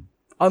Judaism.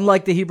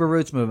 Unlike the Hebrew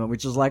roots movement,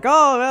 which is like,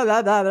 oh,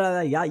 blah, blah,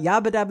 blah,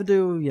 yabba dabba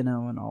doo,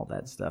 and all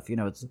that stuff.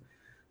 It's a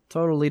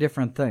totally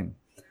different thing.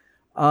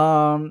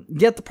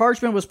 Yet the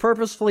parchment was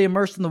purposefully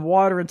immersed in the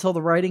water until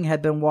the writing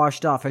had been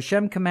washed off.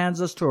 Hashem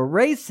commands us to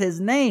erase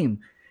his name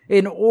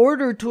in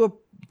order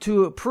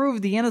to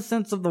prove the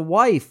innocence of the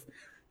wife,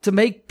 to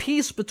make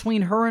peace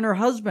between her and her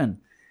husband.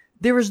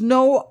 There is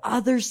no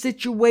other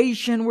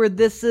situation where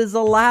this is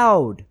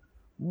allowed.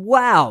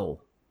 Wow.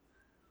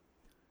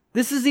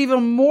 This is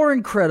even more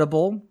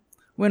incredible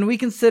when we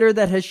consider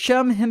that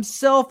Hashem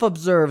himself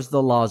observes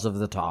the laws of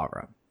the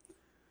Torah.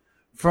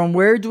 From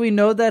where do we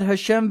know that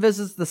Hashem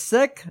visits the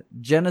sick?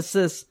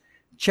 Genesis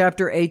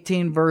chapter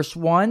 18 verse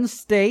 1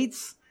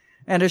 states,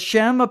 "And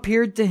Hashem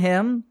appeared to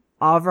him,"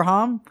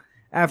 Avraham,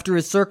 "after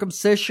his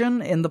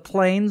circumcision in the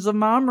plains of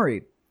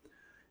Mamre."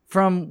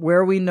 From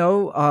where we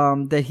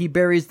know that he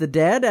buries the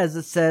dead, as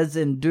it says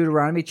in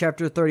Deuteronomy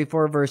chapter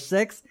 34 verse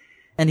 6,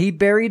 "And he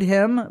buried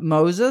him,"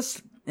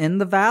 Moses, "in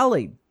the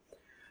valley."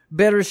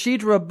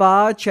 Bereshit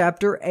Rabbah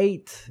chapter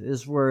 8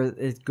 is where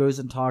it goes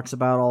and talks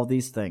about all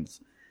these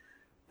things.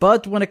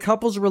 But when a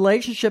couple's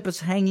relationship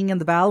is hanging in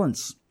the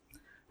balance,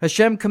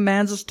 Hashem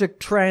commands us to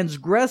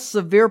transgress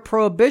severe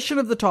prohibition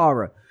of the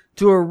Torah,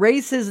 to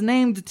erase His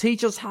name, to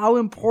teach us how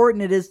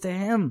important it is to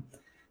Him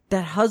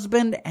that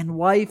husband and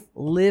wife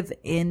live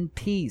in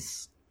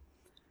peace.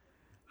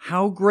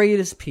 How great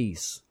is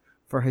peace?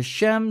 For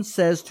Hashem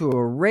says to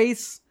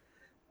erase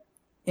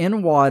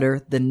in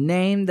water the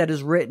name that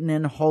is written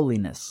in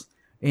holiness,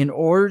 in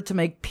order to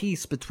make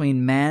peace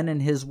between man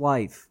and his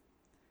wife.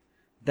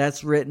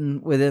 That's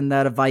written within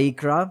that of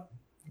Vayikra,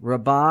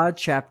 Rabbah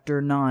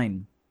chapter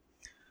 9.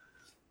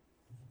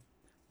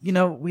 You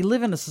know, we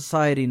live in a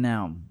society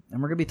now,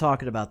 and we're going to be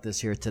talking about this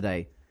here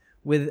today,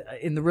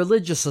 in the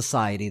religious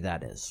society,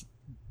 that is,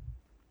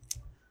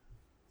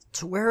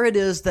 to where it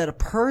is that a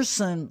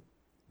person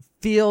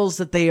feels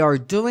that they are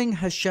doing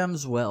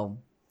Hashem's will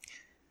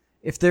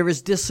if there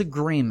is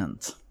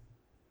disagreement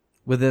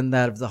within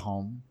that of the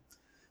home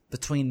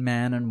between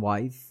man and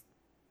wife.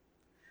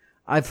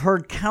 I've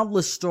heard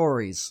countless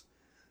stories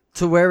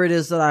to where it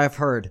is that I've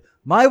heard,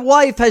 my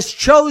wife has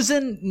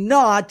chosen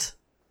not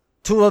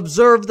to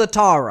observe the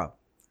Torah,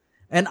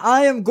 and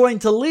I am going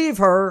to leave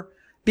her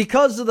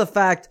because of the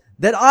fact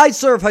that I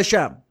serve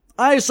Hashem.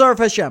 I serve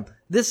Hashem.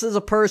 This is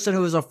a person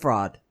who is a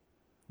fraud.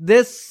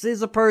 This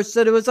is a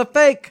person who is a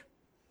fake.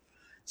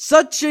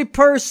 Such a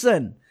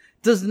person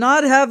does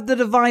not have the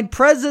divine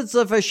presence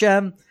of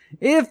Hashem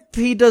if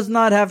he does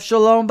not have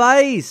Shalom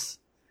bayis.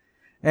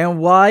 And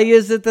why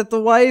is it that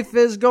the wife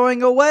is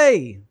going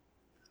away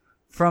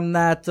from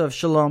that of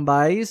Shalom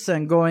bayis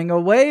and going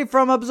away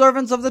from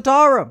observance of the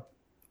Torah?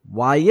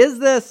 Why is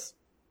this?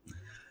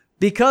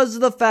 Because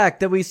of the fact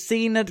that we've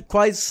seen it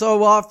quite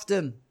so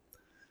often.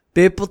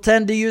 People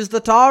tend to use the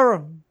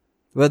Torah,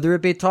 whether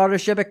it be Torah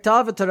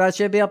Shebektav or Torah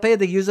Shebe'al Peh.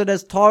 They use it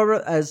as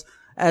Torah,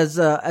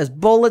 as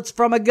bullets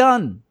from a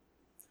gun,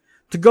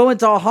 to go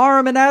into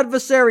harm an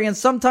adversary, and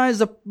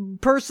sometimes a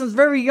person's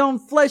very own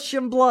flesh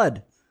and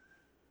blood,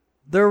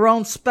 their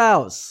own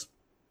spouse,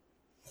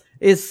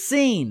 is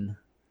seen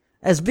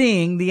as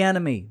being the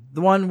enemy,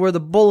 the one where the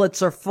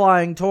bullets are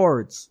flying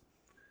towards.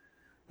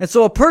 And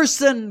so a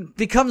person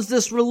becomes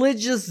this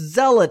religious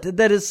zealot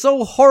that is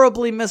so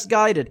horribly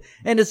misguided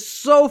and is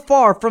so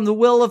far from the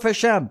will of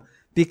Hashem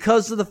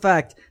because of the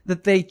fact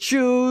that they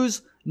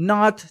choose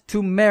not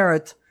to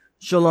merit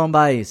Shalom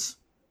bayis.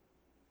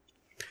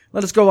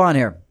 Let us go on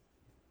here.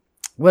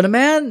 When a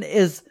man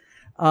is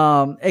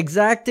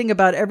exacting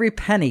about every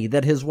penny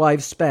that his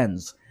wife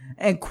spends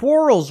and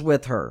quarrels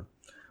with her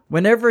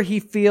whenever he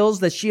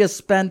feels that she has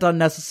spent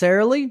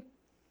unnecessarily,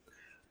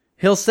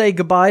 he'll say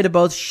goodbye to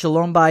both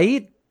Shalom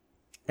bayit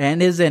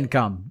and his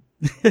income.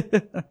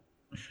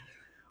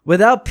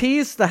 Without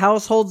peace, the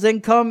household's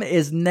income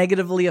is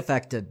negatively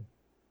affected.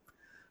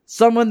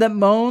 Someone that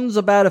moans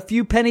about a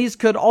few pennies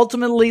could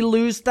ultimately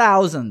lose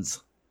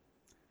thousands.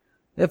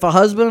 If a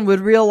husband would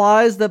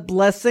realize that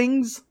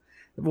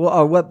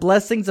what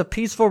blessings a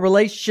peaceful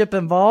relationship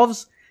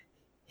involves,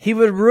 he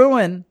would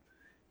ruin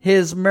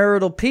his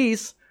marital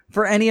peace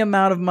for any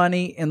amount of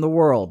money in the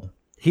world.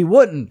 He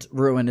wouldn't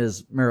ruin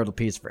his marital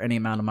peace for any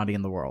amount of money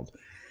in the world.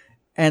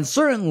 And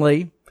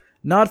certainly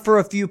not for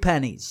a few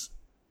pennies.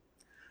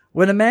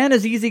 When a man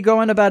is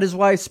easygoing about his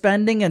wife's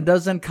spending and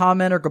doesn't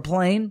comment or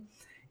complain,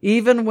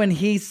 even when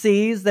he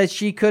sees that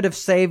she could have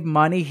saved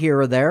money here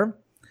or there,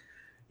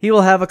 he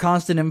will have a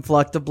constant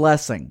influx of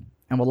blessing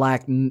and will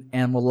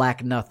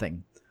lack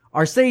nothing.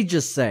 Our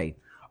sages say,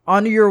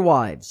 honor your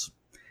wives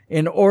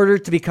in order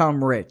to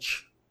become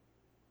rich.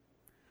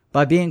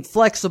 By being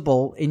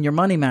flexible in your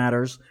money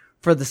matters,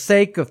 for the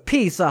sake of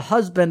peace, a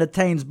husband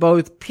attains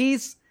both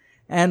peace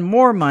and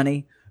more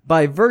money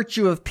by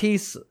virtue of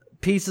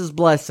peace's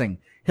blessing.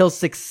 He'll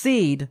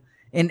succeed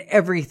in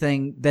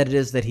everything that it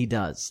is that he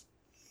does.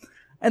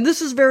 And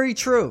this is very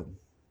true.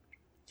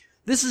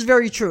 This is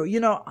very true.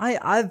 You know,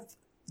 I've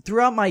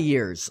throughout my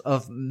years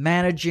of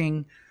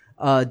managing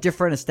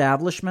different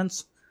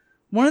establishments,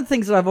 one of the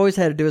things that I've always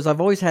had to do is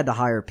I've always had to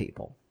hire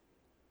people.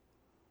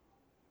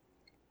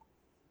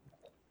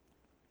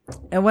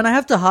 And when I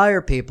have to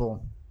hire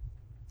people,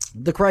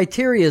 the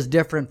criteria is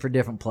different for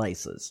different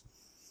places.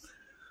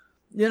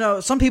 You know,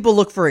 some people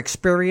look for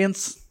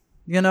experience,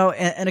 you know,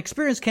 and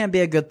experience can be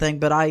a good thing,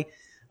 but I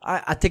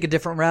take a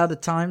different route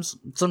at times.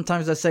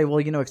 Sometimes I say,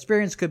 well, you know,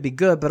 experience could be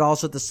good, but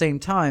also at the same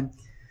time,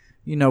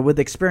 you know, with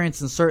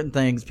experience in certain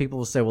things, people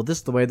will say, well, this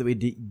is the way that we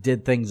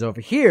did things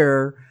over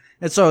here.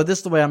 And so this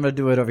is the way I'm going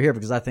to do it over here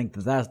because I think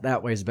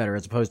that way is better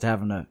as opposed to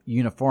having a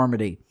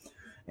uniformity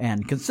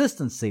and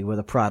consistency with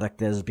a product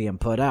that is being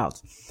put out.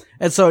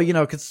 And so,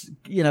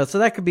 so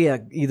that could be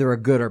either a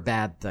good or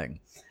bad thing.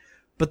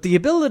 But the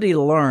ability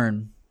to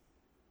learn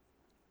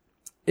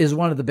is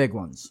one of the big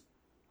ones.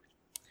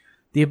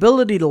 The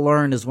ability to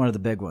learn is one of the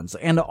big ones.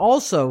 And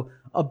also,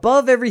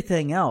 above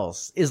everything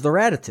else, is their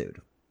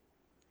attitude.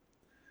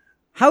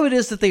 How it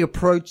is that they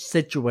approach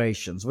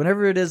situations.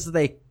 Whenever it is that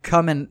they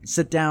come and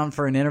sit down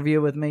for an interview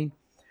with me,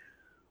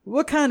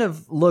 what kind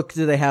of look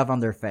do they have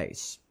on their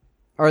face?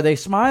 Are they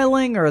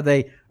smiling? Are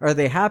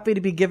they happy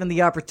to be given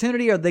the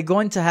opportunity? Are they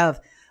going to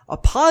have a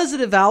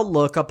positive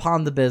outlook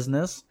upon the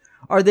business?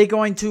 Are they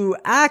going to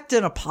act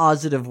in a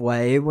positive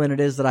way when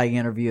it is that I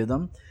interview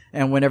them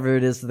and whenever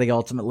it is that they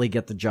ultimately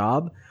get the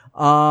job?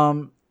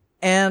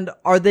 And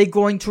are they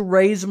going to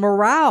raise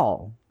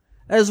morale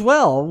as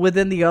well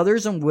within the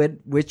others and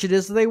which it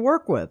is that they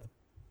work with?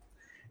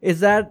 Is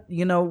that,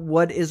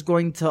 what is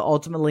going to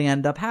ultimately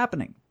end up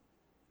happening?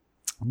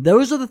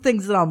 Those are the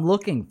things that I'm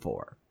looking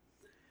for.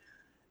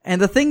 And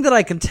the thing that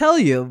I can tell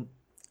you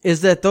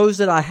is that those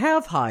that I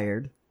have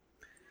hired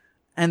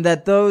and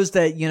that those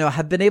that,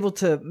 have been able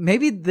to,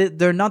 maybe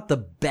they're not the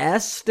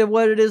best at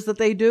what it is that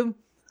they do,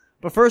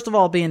 but first of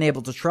all, being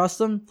able to trust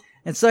them.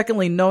 And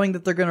secondly, knowing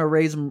that they're going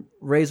to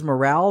raise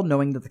morale,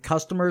 knowing that the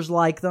customers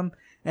like them,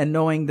 and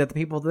knowing that the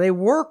people that they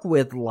work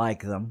with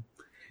like them,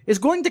 is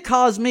going to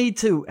cause me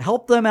to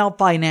help them out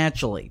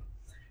financially.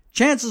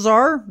 Chances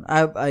are,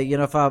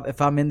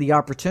 if I'm in the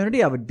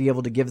opportunity, I would be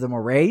able to give them a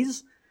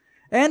raise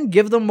and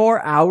give them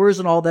more hours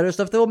and all that other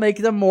stuff that will make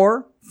them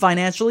more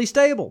financially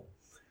stable.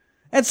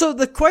 And so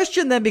the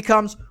question then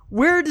becomes,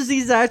 where does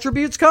these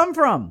attributes come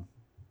from?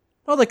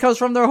 Well, it comes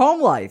from their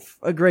home life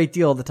a great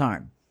deal of the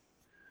time.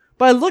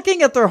 By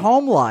looking at their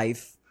home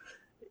life,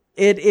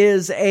 it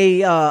is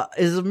a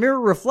mere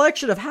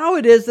reflection of how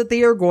it is that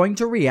they are going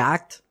to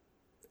react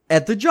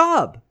at the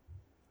job.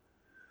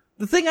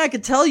 The thing I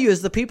can tell you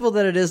is the people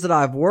that it is that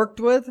I've worked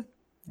with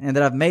and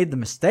that I've made the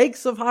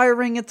mistakes of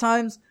hiring at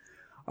times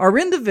are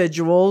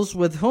individuals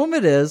with whom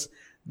it is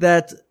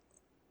that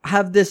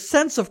have this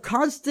sense of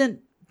constant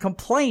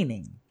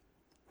complaining.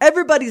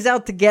 Everybody's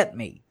out to get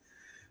me.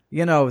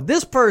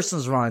 This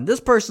person's wrong. This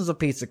person's a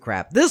piece of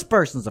crap. This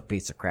person's a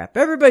piece of crap.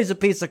 Everybody's a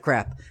piece of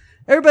crap.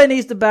 Everybody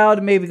needs to bow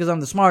to me because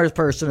I'm the smartest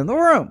person in the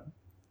room.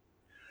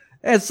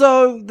 And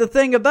so the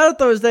thing about it,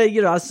 though, is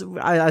that,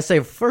 I say,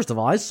 first of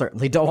all, I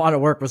certainly don't want to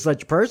work with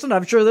such a person.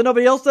 I'm sure that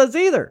nobody else does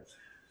either.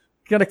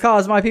 It's going to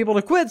cause my people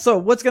to quit. So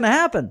what's going to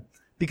happen?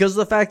 Because of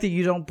the fact that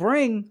you don't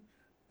bring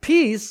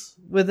peace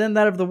within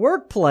that of the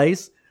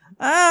workplace,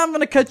 I'm going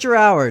to cut your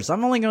hours.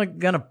 I'm only going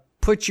to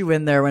put you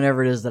in there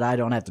whenever it is that I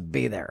don't have to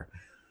be there.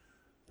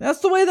 That's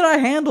the way that I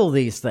handle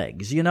these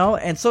things,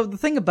 And so the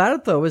thing about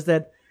it, though, is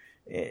that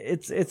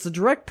it's a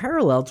direct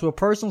parallel to a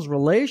person's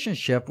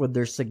relationship with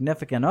their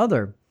significant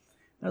other,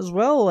 as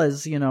well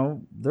as,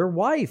 their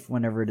wife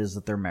whenever it is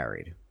that they're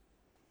married.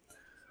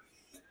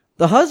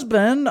 The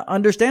husband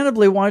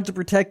understandably wanted to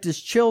protect his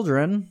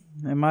children.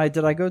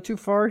 Did I go too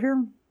far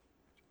here?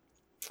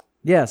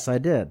 Yes, I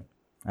did.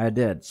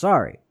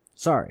 Sorry.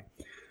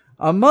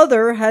 A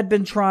mother had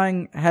been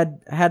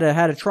had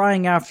a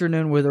trying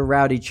afternoon with her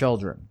rowdy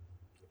children.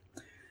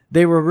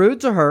 They were rude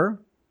to her,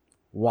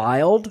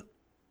 wild,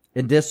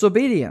 and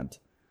disobedient.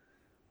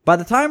 By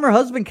the time her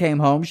husband came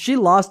home, she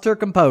lost her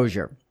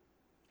composure.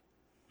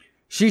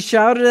 She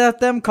shouted at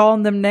them,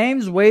 calling them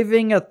names,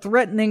 waving a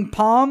threatening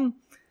palm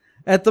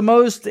at the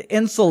most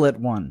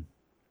insolent one.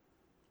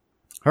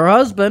 Her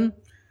husband,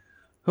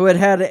 who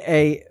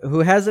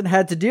hasn't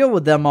had to deal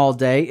with them all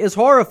day, is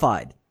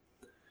horrified.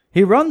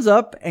 He runs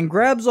up and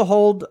grabs a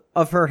hold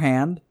of her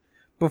hand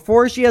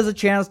before she has a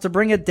chance to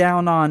bring it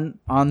down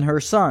on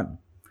her son.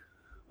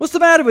 What's the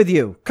matter with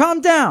you?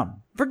 Calm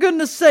down. For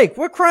goodness sake,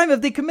 what crime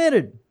have they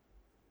committed?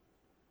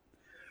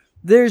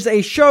 There's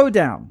a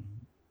showdown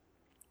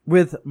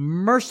with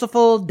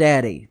merciful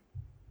daddy.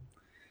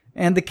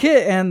 And the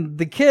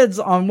kids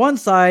on one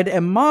side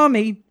and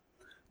mommy,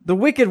 the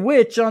wicked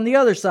witch, on the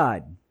other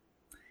side.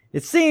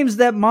 It seems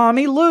that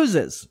mommy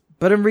loses,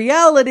 but in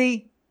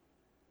reality,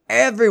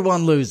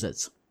 everyone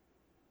loses.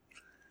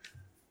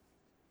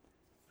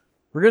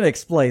 We're going to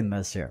explain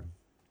this here.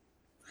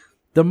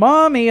 The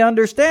mommy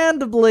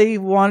understandably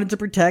wanted to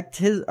protect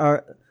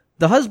the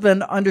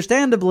husband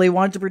understandably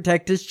wanted to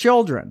protect his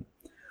children.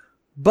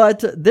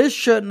 But this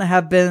shouldn't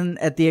have been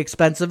at the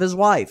expense of his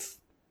wife.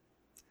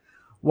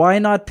 Why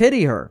not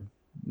pity her?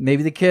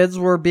 Maybe the kids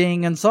were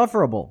being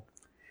insufferable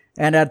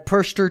and had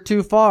pushed her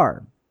too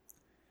far.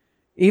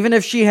 Even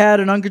if she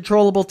had an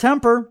uncontrollable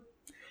temper,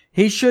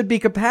 he should be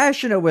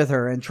compassionate with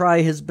her and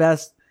try his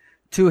best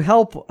to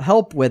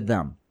help with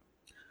them.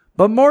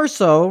 But more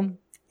so,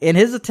 in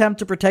his attempt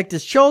to protect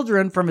his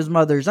children from his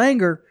mother's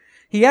anger,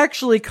 he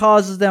actually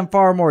causes them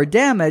far more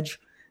damage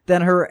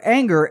than her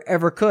anger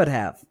ever could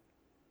have.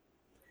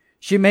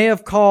 She may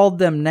have called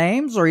them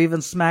names or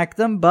even smacked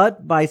them,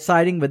 but by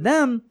siding with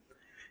them,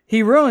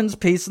 he ruins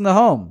peace in the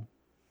home.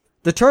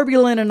 The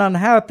turbulent and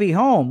unhappy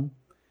home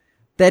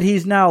that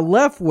he's now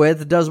left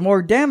with does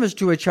more damage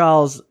to a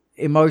child's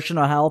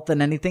emotional health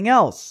than anything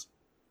else.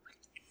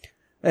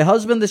 A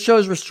husband that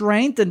shows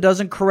restraint and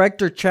doesn't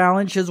correct or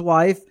challenge his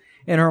wife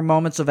in her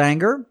moments of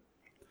anger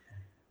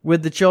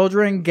with the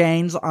children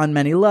gains on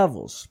many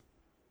levels.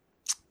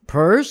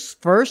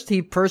 First,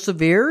 he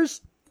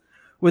perseveres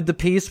with the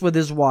peace with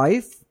his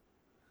wife.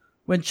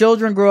 When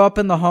children grow up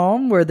in the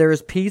home where there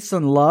is peace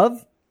and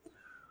love,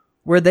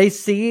 where they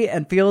see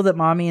and feel that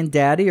mommy and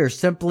daddy are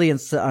simply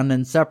an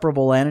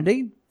inseparable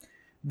entity,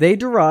 they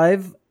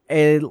derive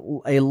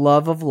a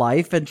love of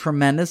life and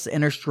tremendous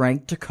inner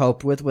strength to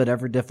cope with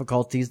whatever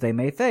difficulties they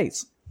may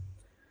face.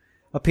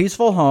 A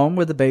peaceful home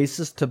with the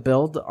basis to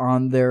build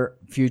on their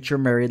future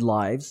married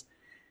lives,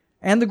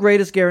 and the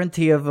greatest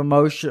guarantee of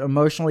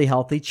emotionally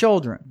healthy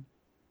children.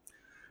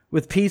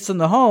 With peace in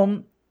the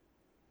home,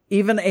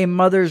 even a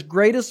mother's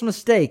greatest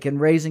mistake in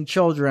raising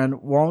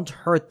children won't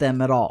hurt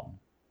them at all.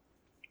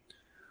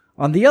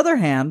 On the other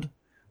hand,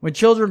 when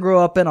children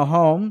grow up in a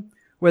home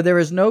where there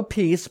is no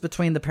peace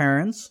between the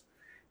parents,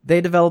 they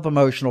develop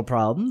emotional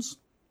problems,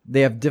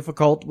 they have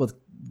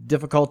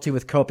difficulty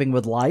with coping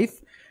with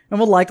life, and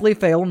will likely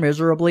fail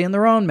miserably in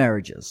their own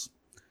marriages.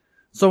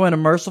 So when a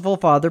merciful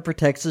father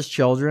protects his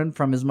children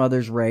from his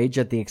mother's rage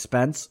at the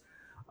expense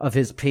of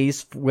his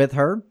peace with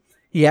her,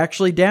 he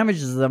actually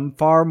damages them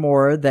far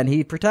more than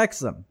he protects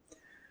them.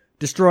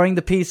 Destroying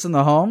the peace in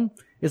the home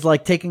is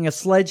like taking a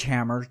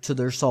sledgehammer to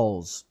their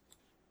souls.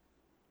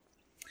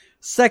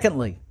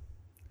 Secondly,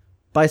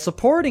 by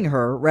supporting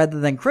her rather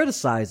than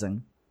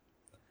criticizing,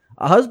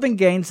 a husband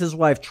gains his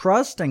wife's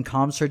trust and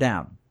calms her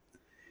down.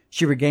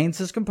 She regains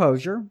his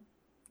composure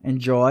and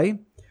joy,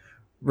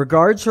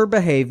 regards her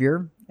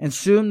behavior, and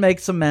soon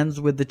makes amends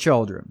with the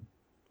children.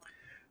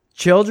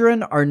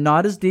 Children are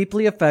not as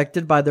deeply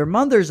affected by their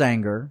mother's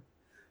anger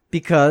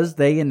because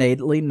they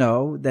innately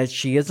know that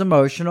she is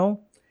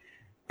emotional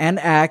and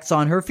acts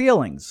on her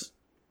feelings.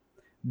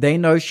 They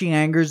know she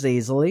angers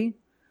easily,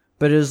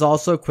 but is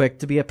also quick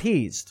to be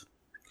appeased,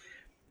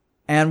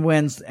 and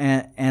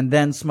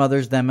then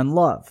smothers them in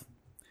love.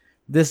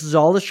 This is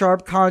all a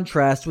sharp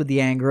contrast with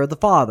the anger of the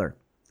father,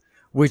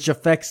 which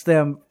affects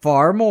them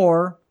far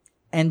more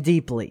and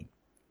deeply.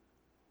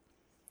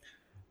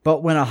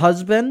 But when a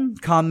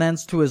husband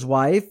comments to his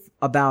wife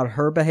about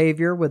her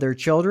behavior with her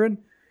children,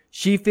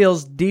 she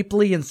feels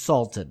deeply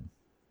insulted.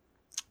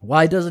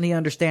 Why doesn't he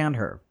understand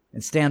her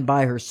and stand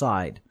by her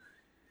side?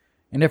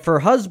 And if her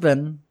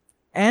husband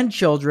and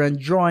children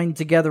join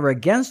together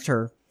against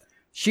her,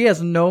 she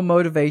has no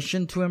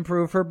motivation to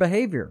improve her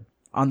behavior.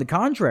 On the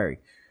contrary,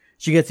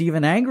 she gets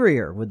even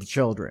angrier with the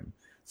children,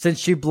 since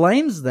she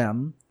blames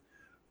them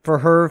for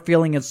her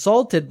feeling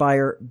insulted by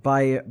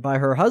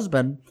her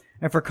husband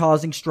and for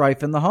causing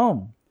strife in the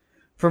home.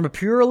 From a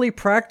purely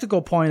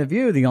practical point of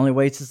view, the only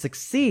way to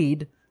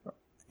succeed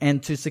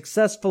and to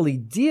successfully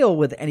deal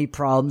with any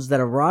problems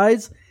that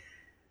arise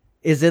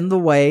is in the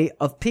way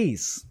of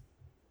peace.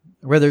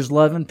 Where there's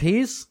love and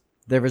peace,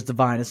 there is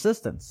divine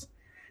assistance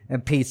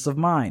and peace of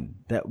mind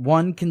that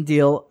one can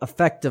deal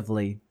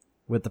effectively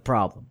with the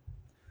problem.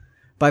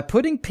 By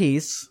putting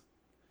peace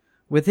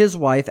with his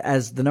wife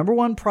as the number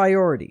one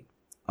priority,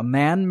 a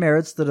man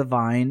merits the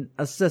divine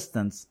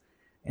assistance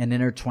and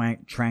inner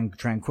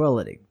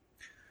tranquility.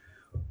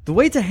 The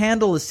way to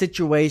handle a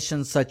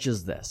situation such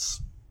as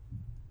this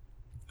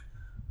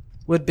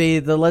would be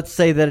let's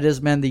say that it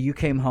is, men, that you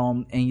came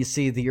home and you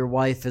see that your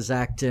wife is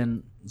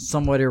acting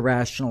somewhat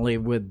irrationally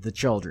with the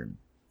children.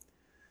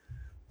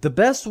 The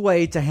best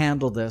way to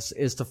handle this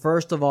is to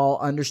first of all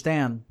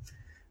understand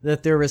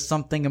that there is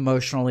something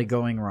emotionally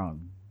going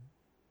wrong.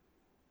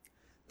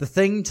 The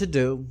thing to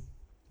do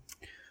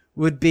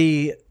would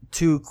be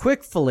to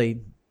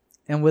quickly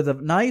and with a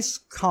nice,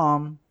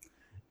 calm,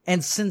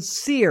 and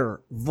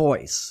sincere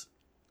voice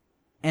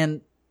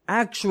and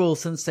actual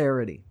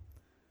sincerity,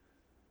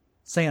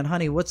 saying,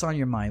 "Honey, what's on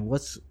your mind?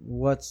 What's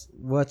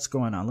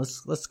going on?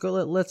 Let's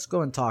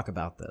go and talk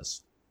about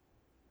this."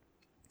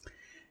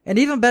 And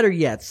even better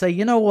yet, say,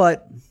 "You know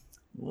what?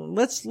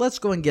 Let's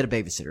go and get a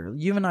babysitter.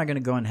 You and I are going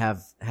to go and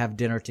have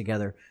dinner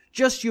together.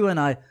 Just you and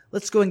I.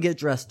 Let's go and get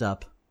dressed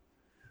up.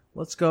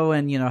 Let's go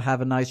and,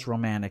 have a nice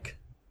romantic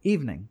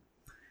evening."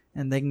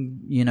 And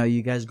then,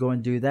 you guys go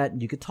and do that,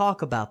 and you could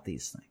talk about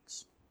these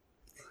things.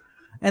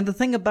 And the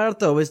thing about it,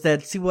 though, is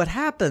that, see, what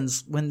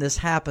happens when this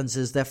happens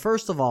is that,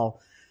 first of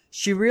all,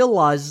 she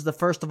realizes that,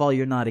 first of all,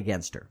 you're not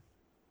against her.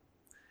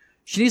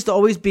 She needs to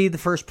always be the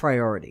first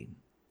priority,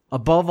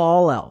 above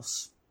all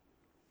else.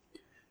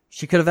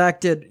 She could have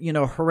acted,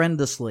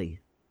 horrendously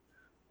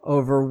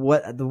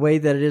over the way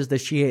that it is that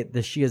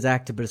she has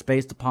acted, but it's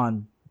based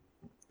upon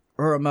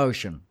her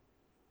emotion.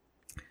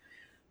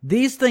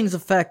 These things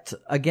affect,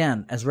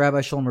 again, as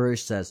Rabbi Shalom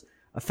says,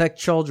 affect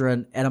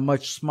children at a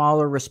much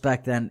smaller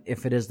respect than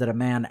if it is that a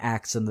man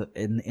acts in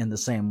the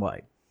same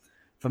way.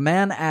 If a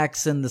man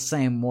acts in the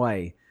same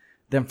way,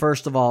 then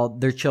first of all,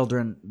 their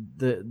children,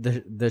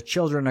 the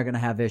children are going to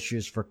have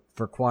issues for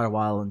quite a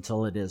while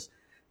until it is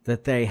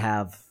that they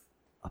have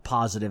a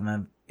positive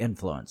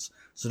influence.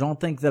 So don't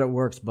think that it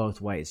works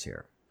both ways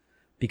here,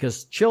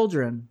 because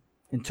children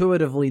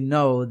intuitively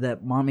know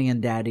that mommy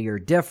and daddy are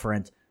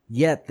different,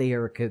 yet they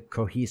are a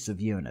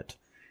cohesive unit.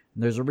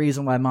 And there's a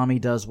reason why mommy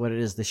does what it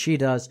is that she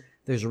does.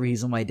 There's a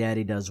reason why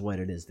daddy does what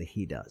it is that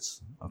he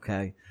does.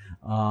 Okay?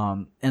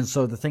 And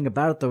so the thing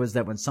about it, though, is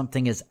that when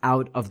something is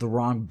out of the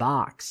wrong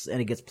box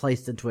and it gets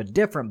placed into a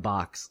different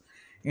box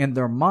in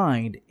their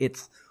mind,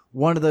 it's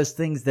one of those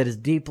things that is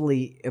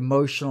deeply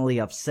emotionally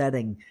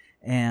upsetting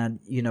and,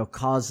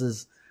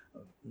 causes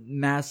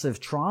massive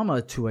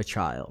trauma to a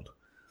child.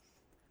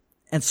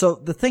 And so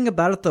the thing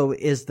about it, though,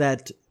 is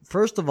that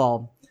first of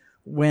all,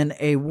 when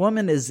a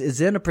woman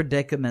is in a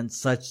predicament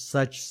such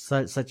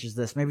as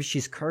this, maybe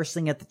she's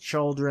cursing at the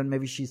children,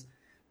 maybe she's,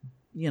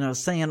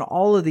 saying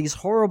all of these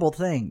horrible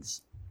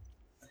things.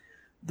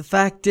 The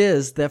fact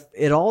is that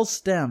it all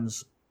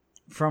stems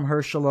from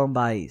her Shalom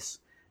bayis.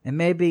 And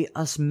maybe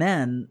us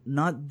men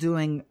not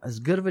doing as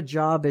good of a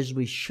job as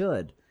we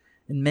should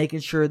in making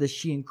sure that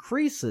she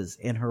increases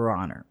in her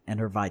honor and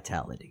her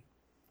vitality.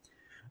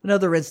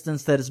 Another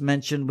instance that is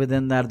mentioned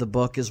within that of the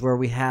book is where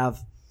we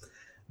have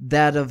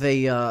that of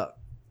a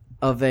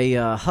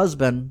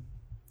husband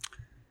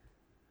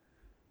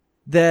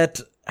that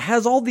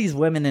has all these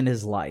women in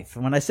his life.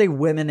 And when I say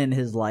women in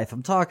his life,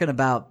 I'm talking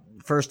about,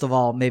 first of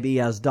all, maybe he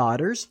has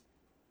daughters.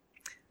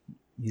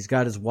 He's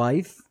got his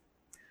wife.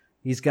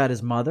 He's got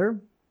his mother.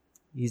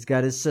 He's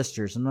got his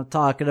sisters. I'm not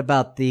talking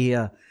about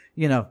the,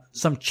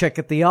 some chick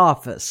at the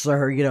office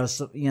or,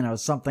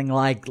 something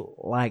like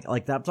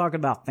that. I'm talking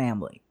about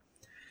family.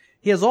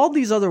 He has all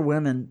these other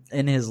women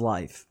in his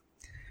life.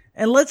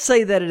 And let's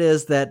say that it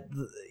is that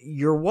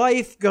your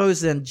wife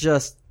goes and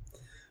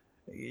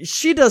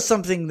she does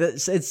something it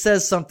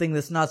says something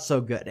that's not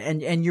so good.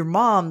 And your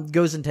mom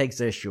goes and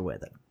takes issue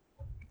with it.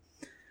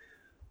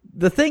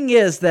 The thing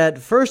is that,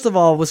 first of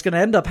all, what's going to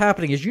end up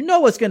happening is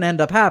what's going to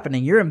end up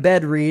happening. You're in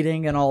bed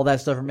reading and all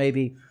that stuff, or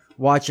maybe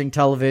watching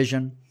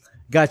television,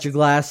 got your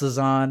glasses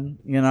on,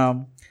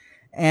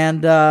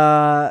 and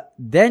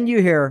then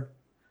you hear,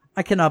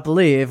 I cannot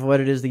believe what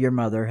it is that your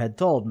mother had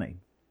told me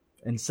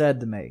and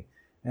said to me,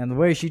 and the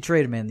way she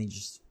treated me,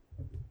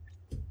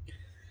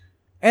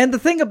 and the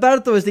thing about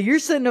it, though, is that you're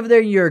sitting over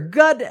there and your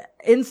gut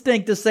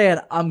instinct is saying,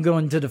 I'm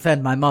going to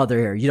defend my mother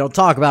here. You don't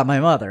talk about my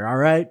mother, all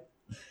right?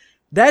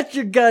 That's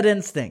your gut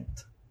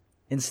instinct.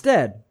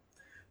 Instead,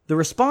 the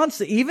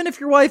response, even if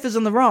your wife is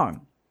in the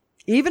wrong,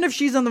 even if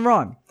she's in the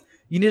wrong,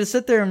 you need to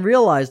sit there and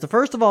realize that,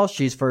 first of all,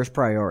 she's first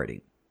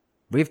priority.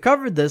 We've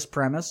covered this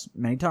premise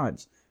many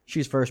times.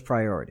 She's first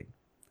priority.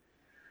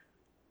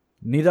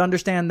 You need to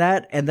understand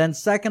that. And then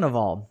second of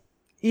all,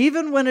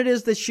 even when it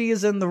is that she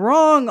is in the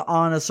wrong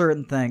on a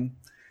certain thing,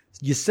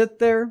 you sit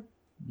there,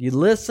 you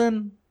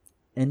listen,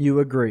 and you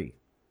agree.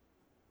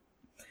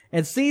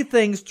 And see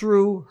things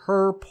through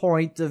her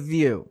point of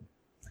view.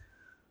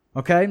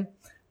 Okay?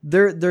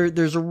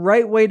 There's a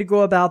right way to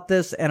go about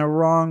this and a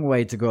wrong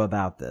way to go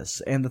about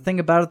this. And the thing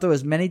about it, though,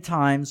 is many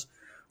times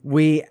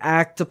we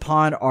act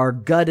upon our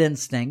gut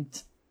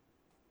instinct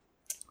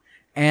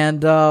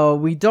and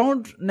we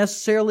don't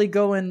necessarily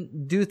go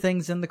and do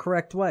things in the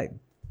correct way.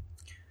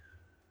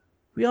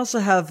 We also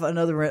have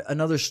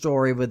another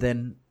story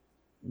within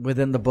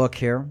the book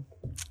here.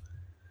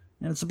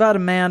 And it's about a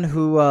man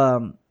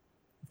who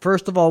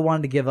first of all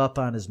wanted to give up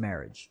on his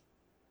marriage.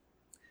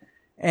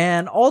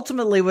 And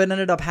ultimately what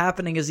ended up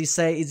happening is he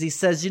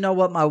says, you know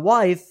what, my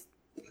wife,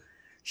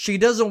 she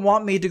doesn't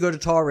want me to go to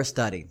Torah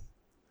study.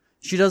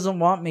 She doesn't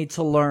want me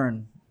to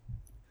learn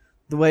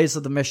the ways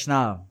of the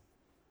Mishnah,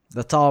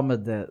 the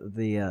Talmud,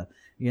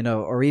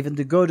 or even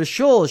to go to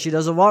shul. She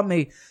doesn't want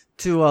me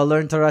to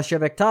learn Torah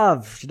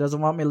Shebektav. She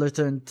doesn't want me to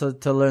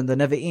learn the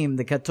Nevi'im,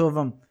 the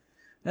Ketuvim,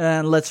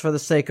 and let's, for the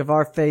sake of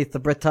our faith, the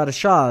Brit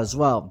Hadashah as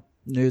well.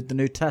 The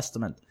New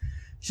Testament.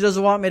 She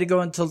doesn't want me to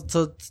go into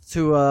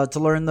to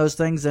learn those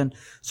things. And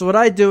so what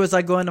I do is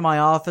I go into my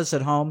office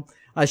at home.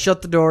 I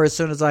shut the door as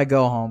soon as I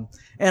go home,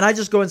 and I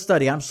just go and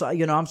study. I'm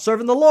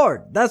serving the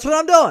Lord. That's what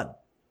I'm doing.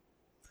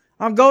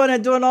 I'm going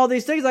and doing all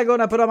these things. I go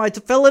and I put on my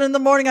tefillin in the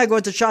morning. I go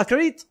into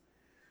Shachrit.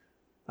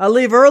 I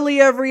leave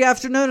early every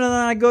afternoon, and then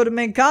I go to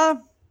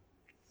Mincha.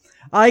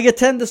 I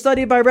attend the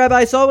study by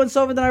Rabbi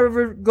so-and-so, and then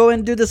I go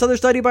and do this other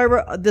study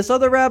by this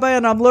other rabbi,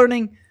 and I'm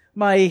learning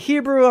my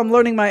Hebrew, I'm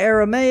learning my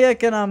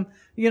Aramaic, and I'm,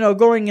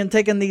 going and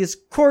taking these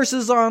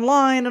courses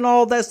online and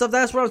all that stuff.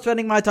 That's what I'm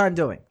spending my time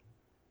doing.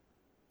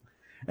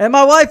 And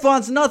my wife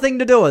wants nothing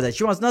to do with it.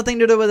 She wants nothing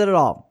to do with it at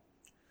all.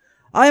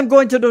 I am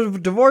going to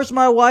divorce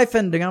my wife,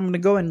 and I'm going to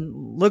go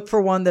and look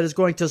for one that is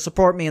going to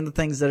support me in the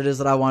things that it is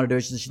that I want to do.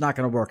 She's not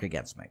going to work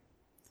against me.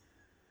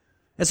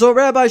 And so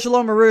Rabbi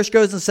Shalom Arush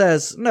goes and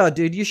says, no,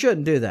 dude, you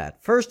shouldn't do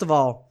that. First of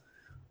all,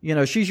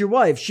 she's your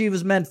wife. She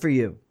was meant for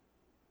you.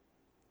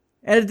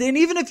 And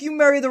even if you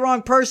marry the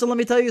wrong person, let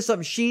me tell you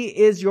something. She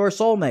is your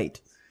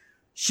soulmate.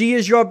 She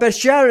is your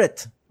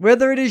besheret.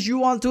 Whether it is you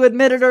want to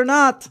admit it or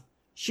not,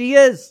 she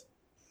is.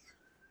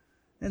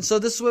 And so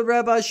this is what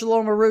Rabbi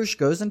Shalom Arush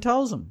goes and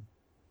tells him.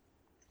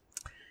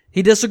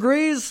 He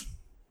disagrees.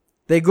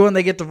 They go and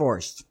they get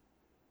divorced.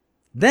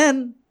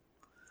 Then,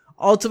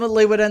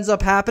 ultimately what ends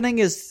up happening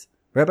is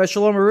Rabbi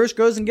Shalom Arush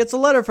goes and gets a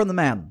letter from the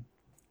man.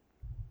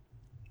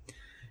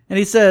 And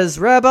he says,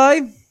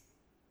 Rabbi,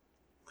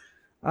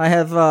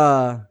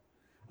 I'm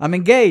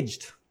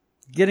engaged,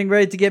 getting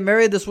ready to get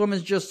married. This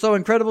woman's just so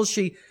incredible.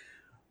 She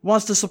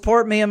wants to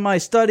support me in my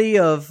study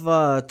of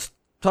Torah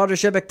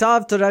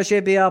Shebektav, Torah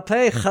Shebial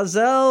Pei,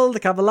 Chazel, the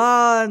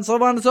Kabbalah, and so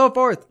on and so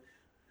forth.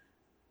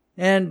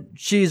 And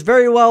she's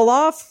very well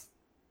off.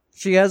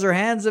 She has her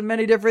hands in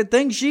many different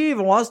things. She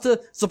even wants to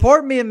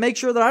support me and make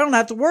sure that I don't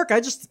have to work. I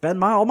just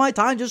spend all my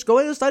time just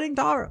going and studying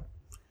Torah.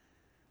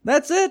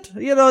 That's it.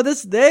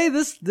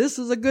 This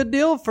is a good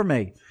deal for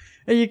me.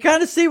 And you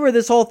kind of see where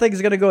this whole thing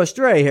is going to go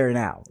astray here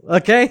now.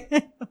 Okay?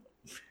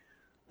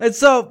 And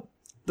so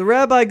the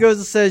rabbi goes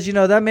and says,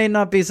 that may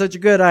not be such a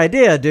good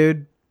idea,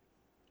 dude.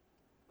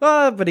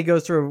 But he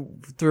goes through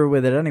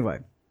with it anyway.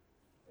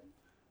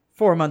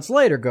 4 months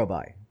later go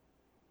by.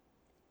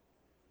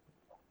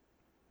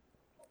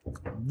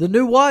 The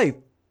new wife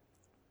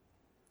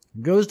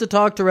goes to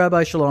talk to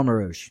Rabbi Shalom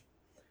Arush.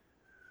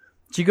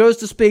 She goes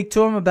to speak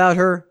to him about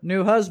her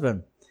new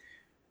husband.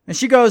 And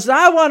she goes,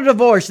 I want a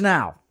divorce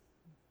now.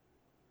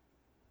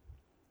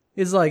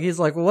 He's like,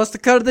 well, what's the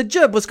cut of the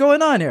jib? What's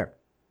going on here?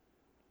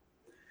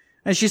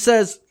 And she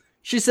says,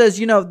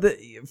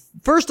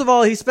 first of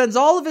all, he spends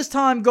all of his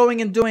time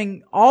going and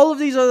doing all of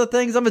these other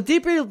things. I'm a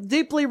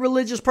deeply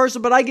religious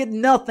person, but I get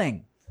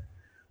nothing.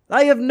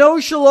 I have no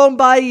shalom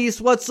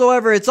bayis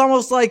whatsoever. It's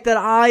almost like that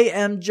I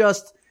am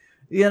just,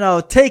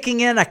 taking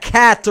in a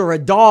cat or a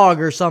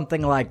dog or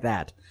something like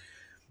that.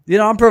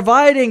 I'm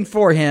providing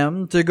for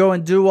him to go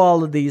and do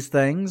all of these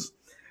things,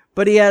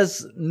 but he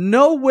has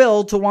no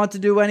will to want to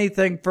do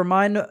anything for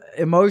my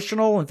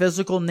emotional and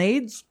physical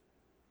needs.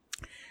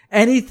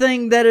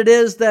 Anything that it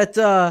is that,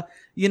 that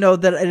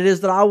it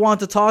is that I want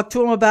to talk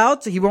to him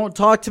about, he won't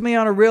talk to me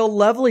on a real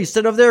level. He's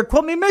sitting over there,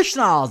 quote me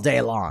Mishnah all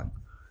day long.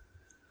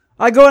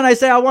 I go and I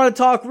say, I want to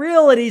talk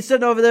real, and he's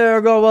sitting over there,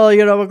 go, well,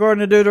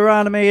 according to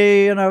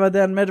Deuteronomy, but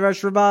then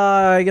Midrash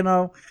Rabbah,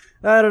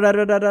 and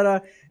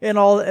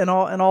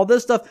all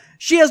this stuff.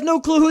 She has no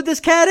clue who this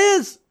cat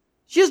is.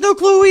 She has no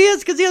clue who he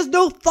is because he has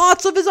no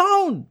thoughts of his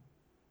own.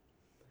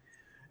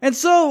 And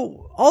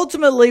so,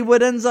 ultimately,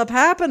 what ends up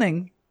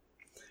happening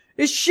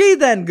is she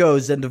then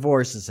goes and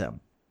divorces him.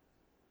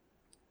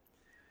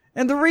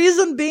 And the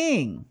reason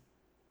being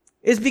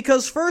is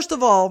because, first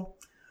of all,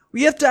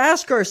 we have to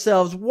ask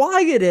ourselves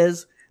why it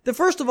is that,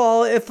 first of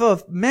all, if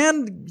a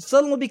man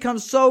suddenly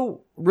becomes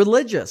so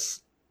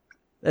religious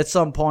at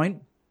some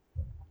point,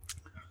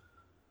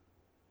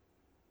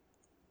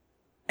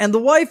 and the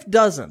wife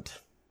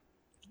doesn't,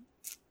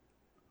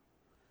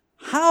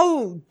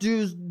 how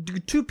do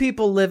two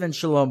people live in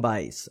shalom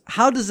bayis?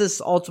 How does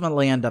this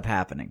ultimately end up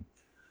happening?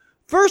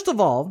 First of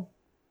all,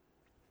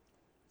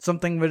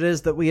 something that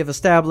is that we have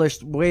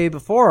established way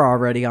before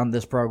already on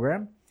this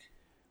program,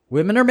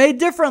 women are made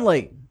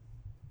differently.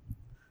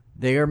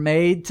 They are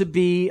made to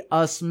be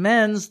us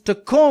men's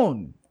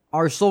tikkun,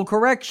 our soul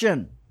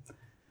correction.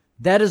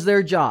 That is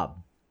their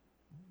job,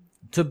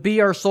 to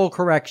be our soul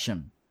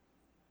correction.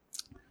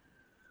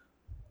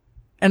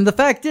 And the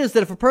fact is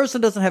that if a person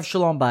doesn't have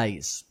shalom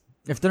bayis,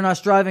 if they're not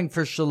striving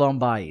for shalom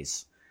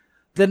bayis,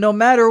 then no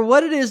matter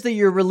what it is that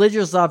your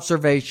religious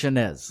observation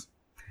is,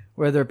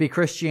 whether it be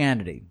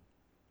Christianity,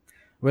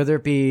 whether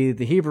it be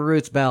the Hebrew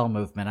Roots Baal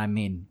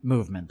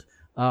movement,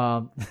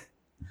 the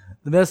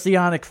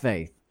Messianic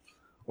faith,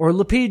 or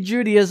Lapid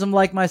Judaism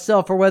like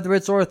myself, or whether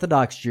it's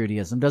Orthodox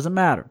Judaism, doesn't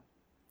matter.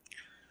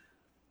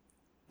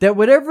 That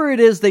whatever it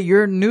is that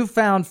your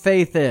newfound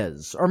faith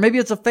is, or maybe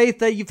it's a faith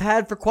that you've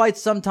had for quite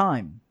some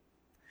time,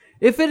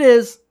 if it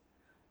is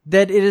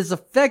that it is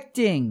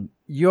affecting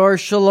your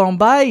shalom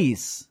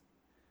bayis,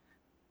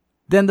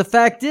 then the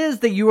fact is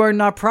that you are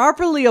not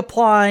properly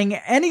applying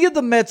any of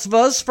the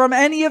mitzvahs from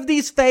any of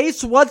these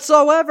faiths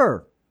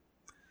whatsoever.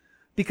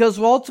 Because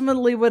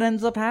ultimately what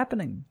ends up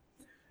happening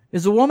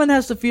is a woman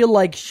has to feel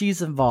like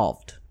she's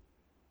involved.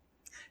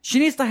 She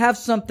needs to have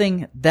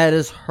something that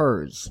is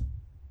hers.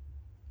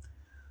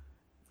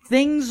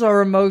 Things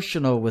are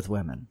emotional with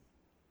women.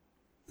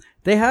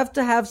 They have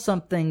to have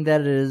something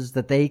that is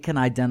that they can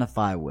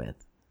identify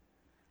with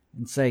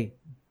and say,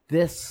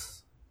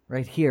 this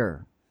right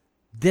here,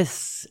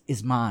 this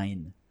is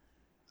mine.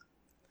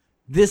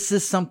 This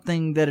is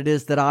something that it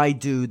is that I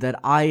do, that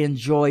I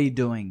enjoy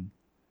doing.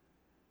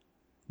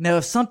 Now,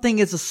 if something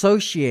is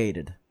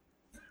associated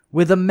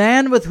with a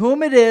man with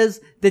whom it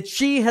is that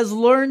she has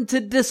learned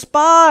to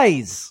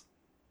despise,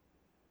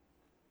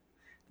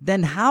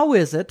 then how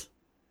is it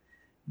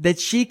that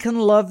she can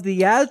love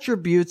the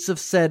attributes of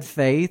said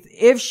faith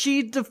if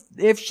she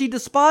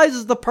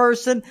despises the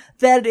person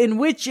that in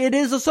which it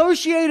is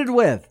associated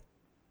with?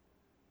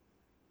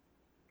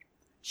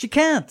 She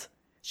can't.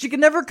 She can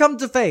never come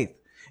to faith.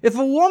 If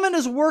a woman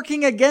is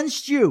working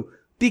against you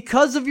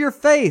because of your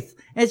faith,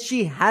 and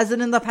she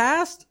hasn't in the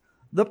past,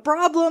 the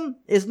problem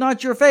is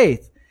not your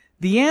faith.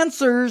 The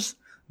answers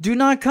do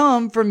not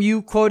come from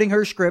you quoting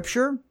her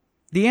scripture.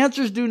 The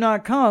answers do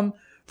not come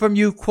from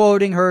you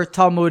quoting her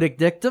Talmudic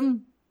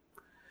dictum.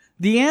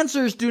 The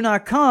answers do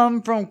not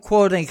come from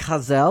quoting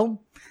Chazal.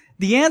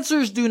 The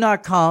answers do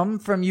not come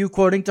from you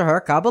quoting to her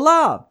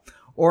Kabbalah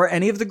or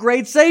any of the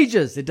great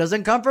sages. It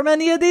doesn't come from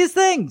any of these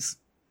things.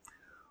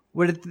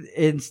 What it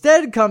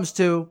instead comes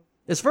to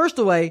is, first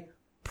away,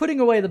 putting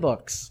away the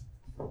books.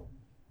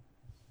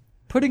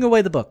 Putting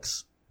away the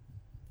books.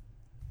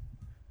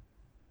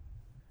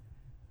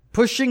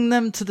 Pushing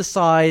them to the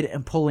side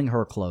and pulling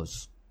her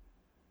close.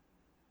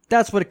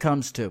 That's what it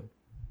comes to.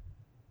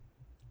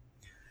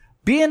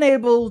 Being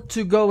able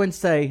to go and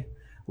say,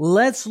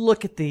 let's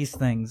look at these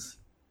things.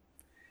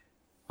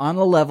 on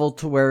a level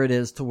to where it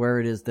is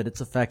that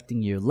it's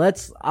affecting you.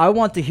 I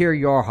want to hear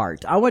your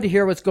heart. I want to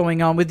hear what's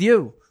going on with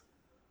you.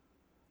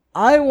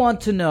 I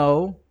want to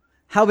know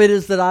how it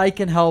is that I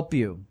can help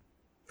you,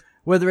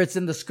 whether it's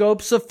in the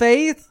scopes of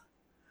faith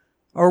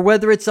or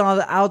whether it's on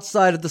the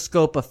outside of the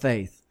scope of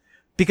faith.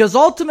 Because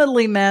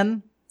ultimately,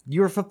 men,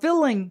 you're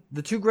fulfilling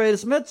the two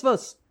greatest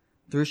mitzvahs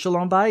through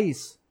Shalom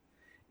bayis.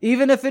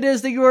 Even if it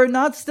is that you are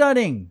not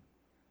studying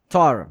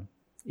Torah,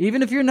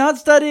 even if you're not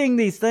studying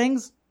these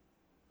things,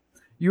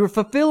 you are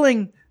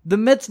fulfilling the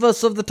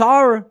mitzvahs of the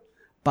Torah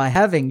by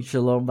having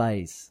Shalom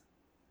bayis.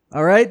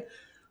 All right?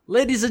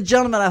 Ladies and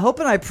gentlemen, I hope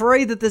and I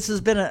pray that this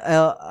has been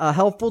a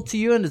helpful to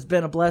you and has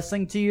been a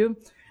blessing to you.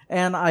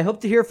 And I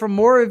hope to hear from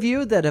more of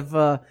you that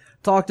have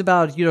talked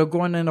about,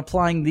 going and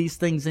applying these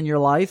things in your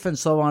life and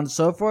so on and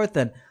so forth.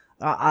 And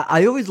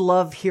I always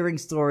love hearing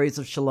stories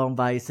of Shalom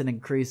bayis and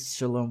increased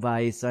Shalom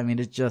bayis. I mean,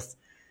 it's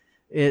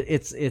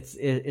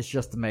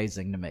just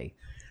amazing to me.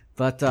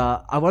 But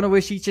I want to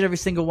wish each and every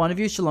single one of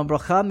you Shalom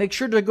Bracha. Make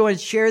sure to go and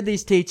share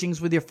these teachings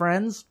with your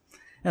friends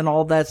and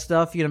all that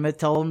stuff.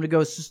 Tell them to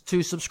go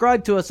to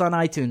subscribe to us on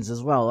iTunes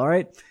as well. All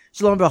right?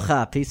 Shalom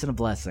Bracha. Peace and a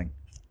blessing.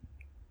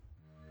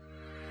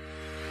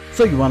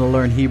 So you want to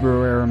learn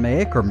Hebrew or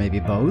Aramaic, or maybe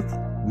both?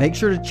 Make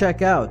sure to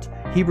check out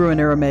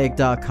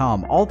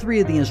HebrewandAramaic.com. All three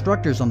of the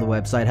instructors on the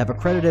website have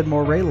accredited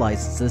Moray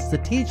licenses to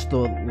teach the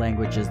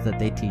languages that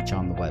they teach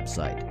on the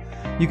website.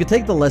 You can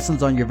take the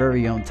lessons on your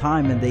very own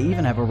time, and they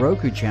even have a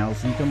Roku channel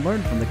so you can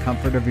learn from the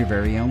comfort of your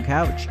very own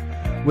couch.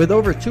 With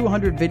over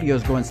 200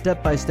 videos going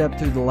step by step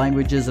through the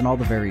languages and all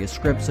the various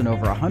scripts and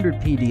over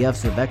 100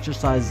 PDFs of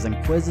exercises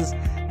and quizzes,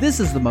 this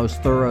is the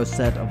most thorough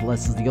set of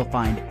lessons that you'll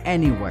find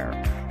anywhere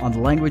on the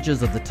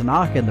languages of the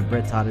Tanakh and the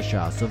Brit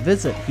Hadashah. So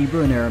visit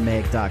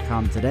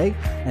HebrewandAramaic.com today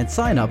and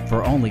sign up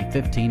for only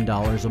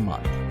 $15 a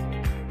month.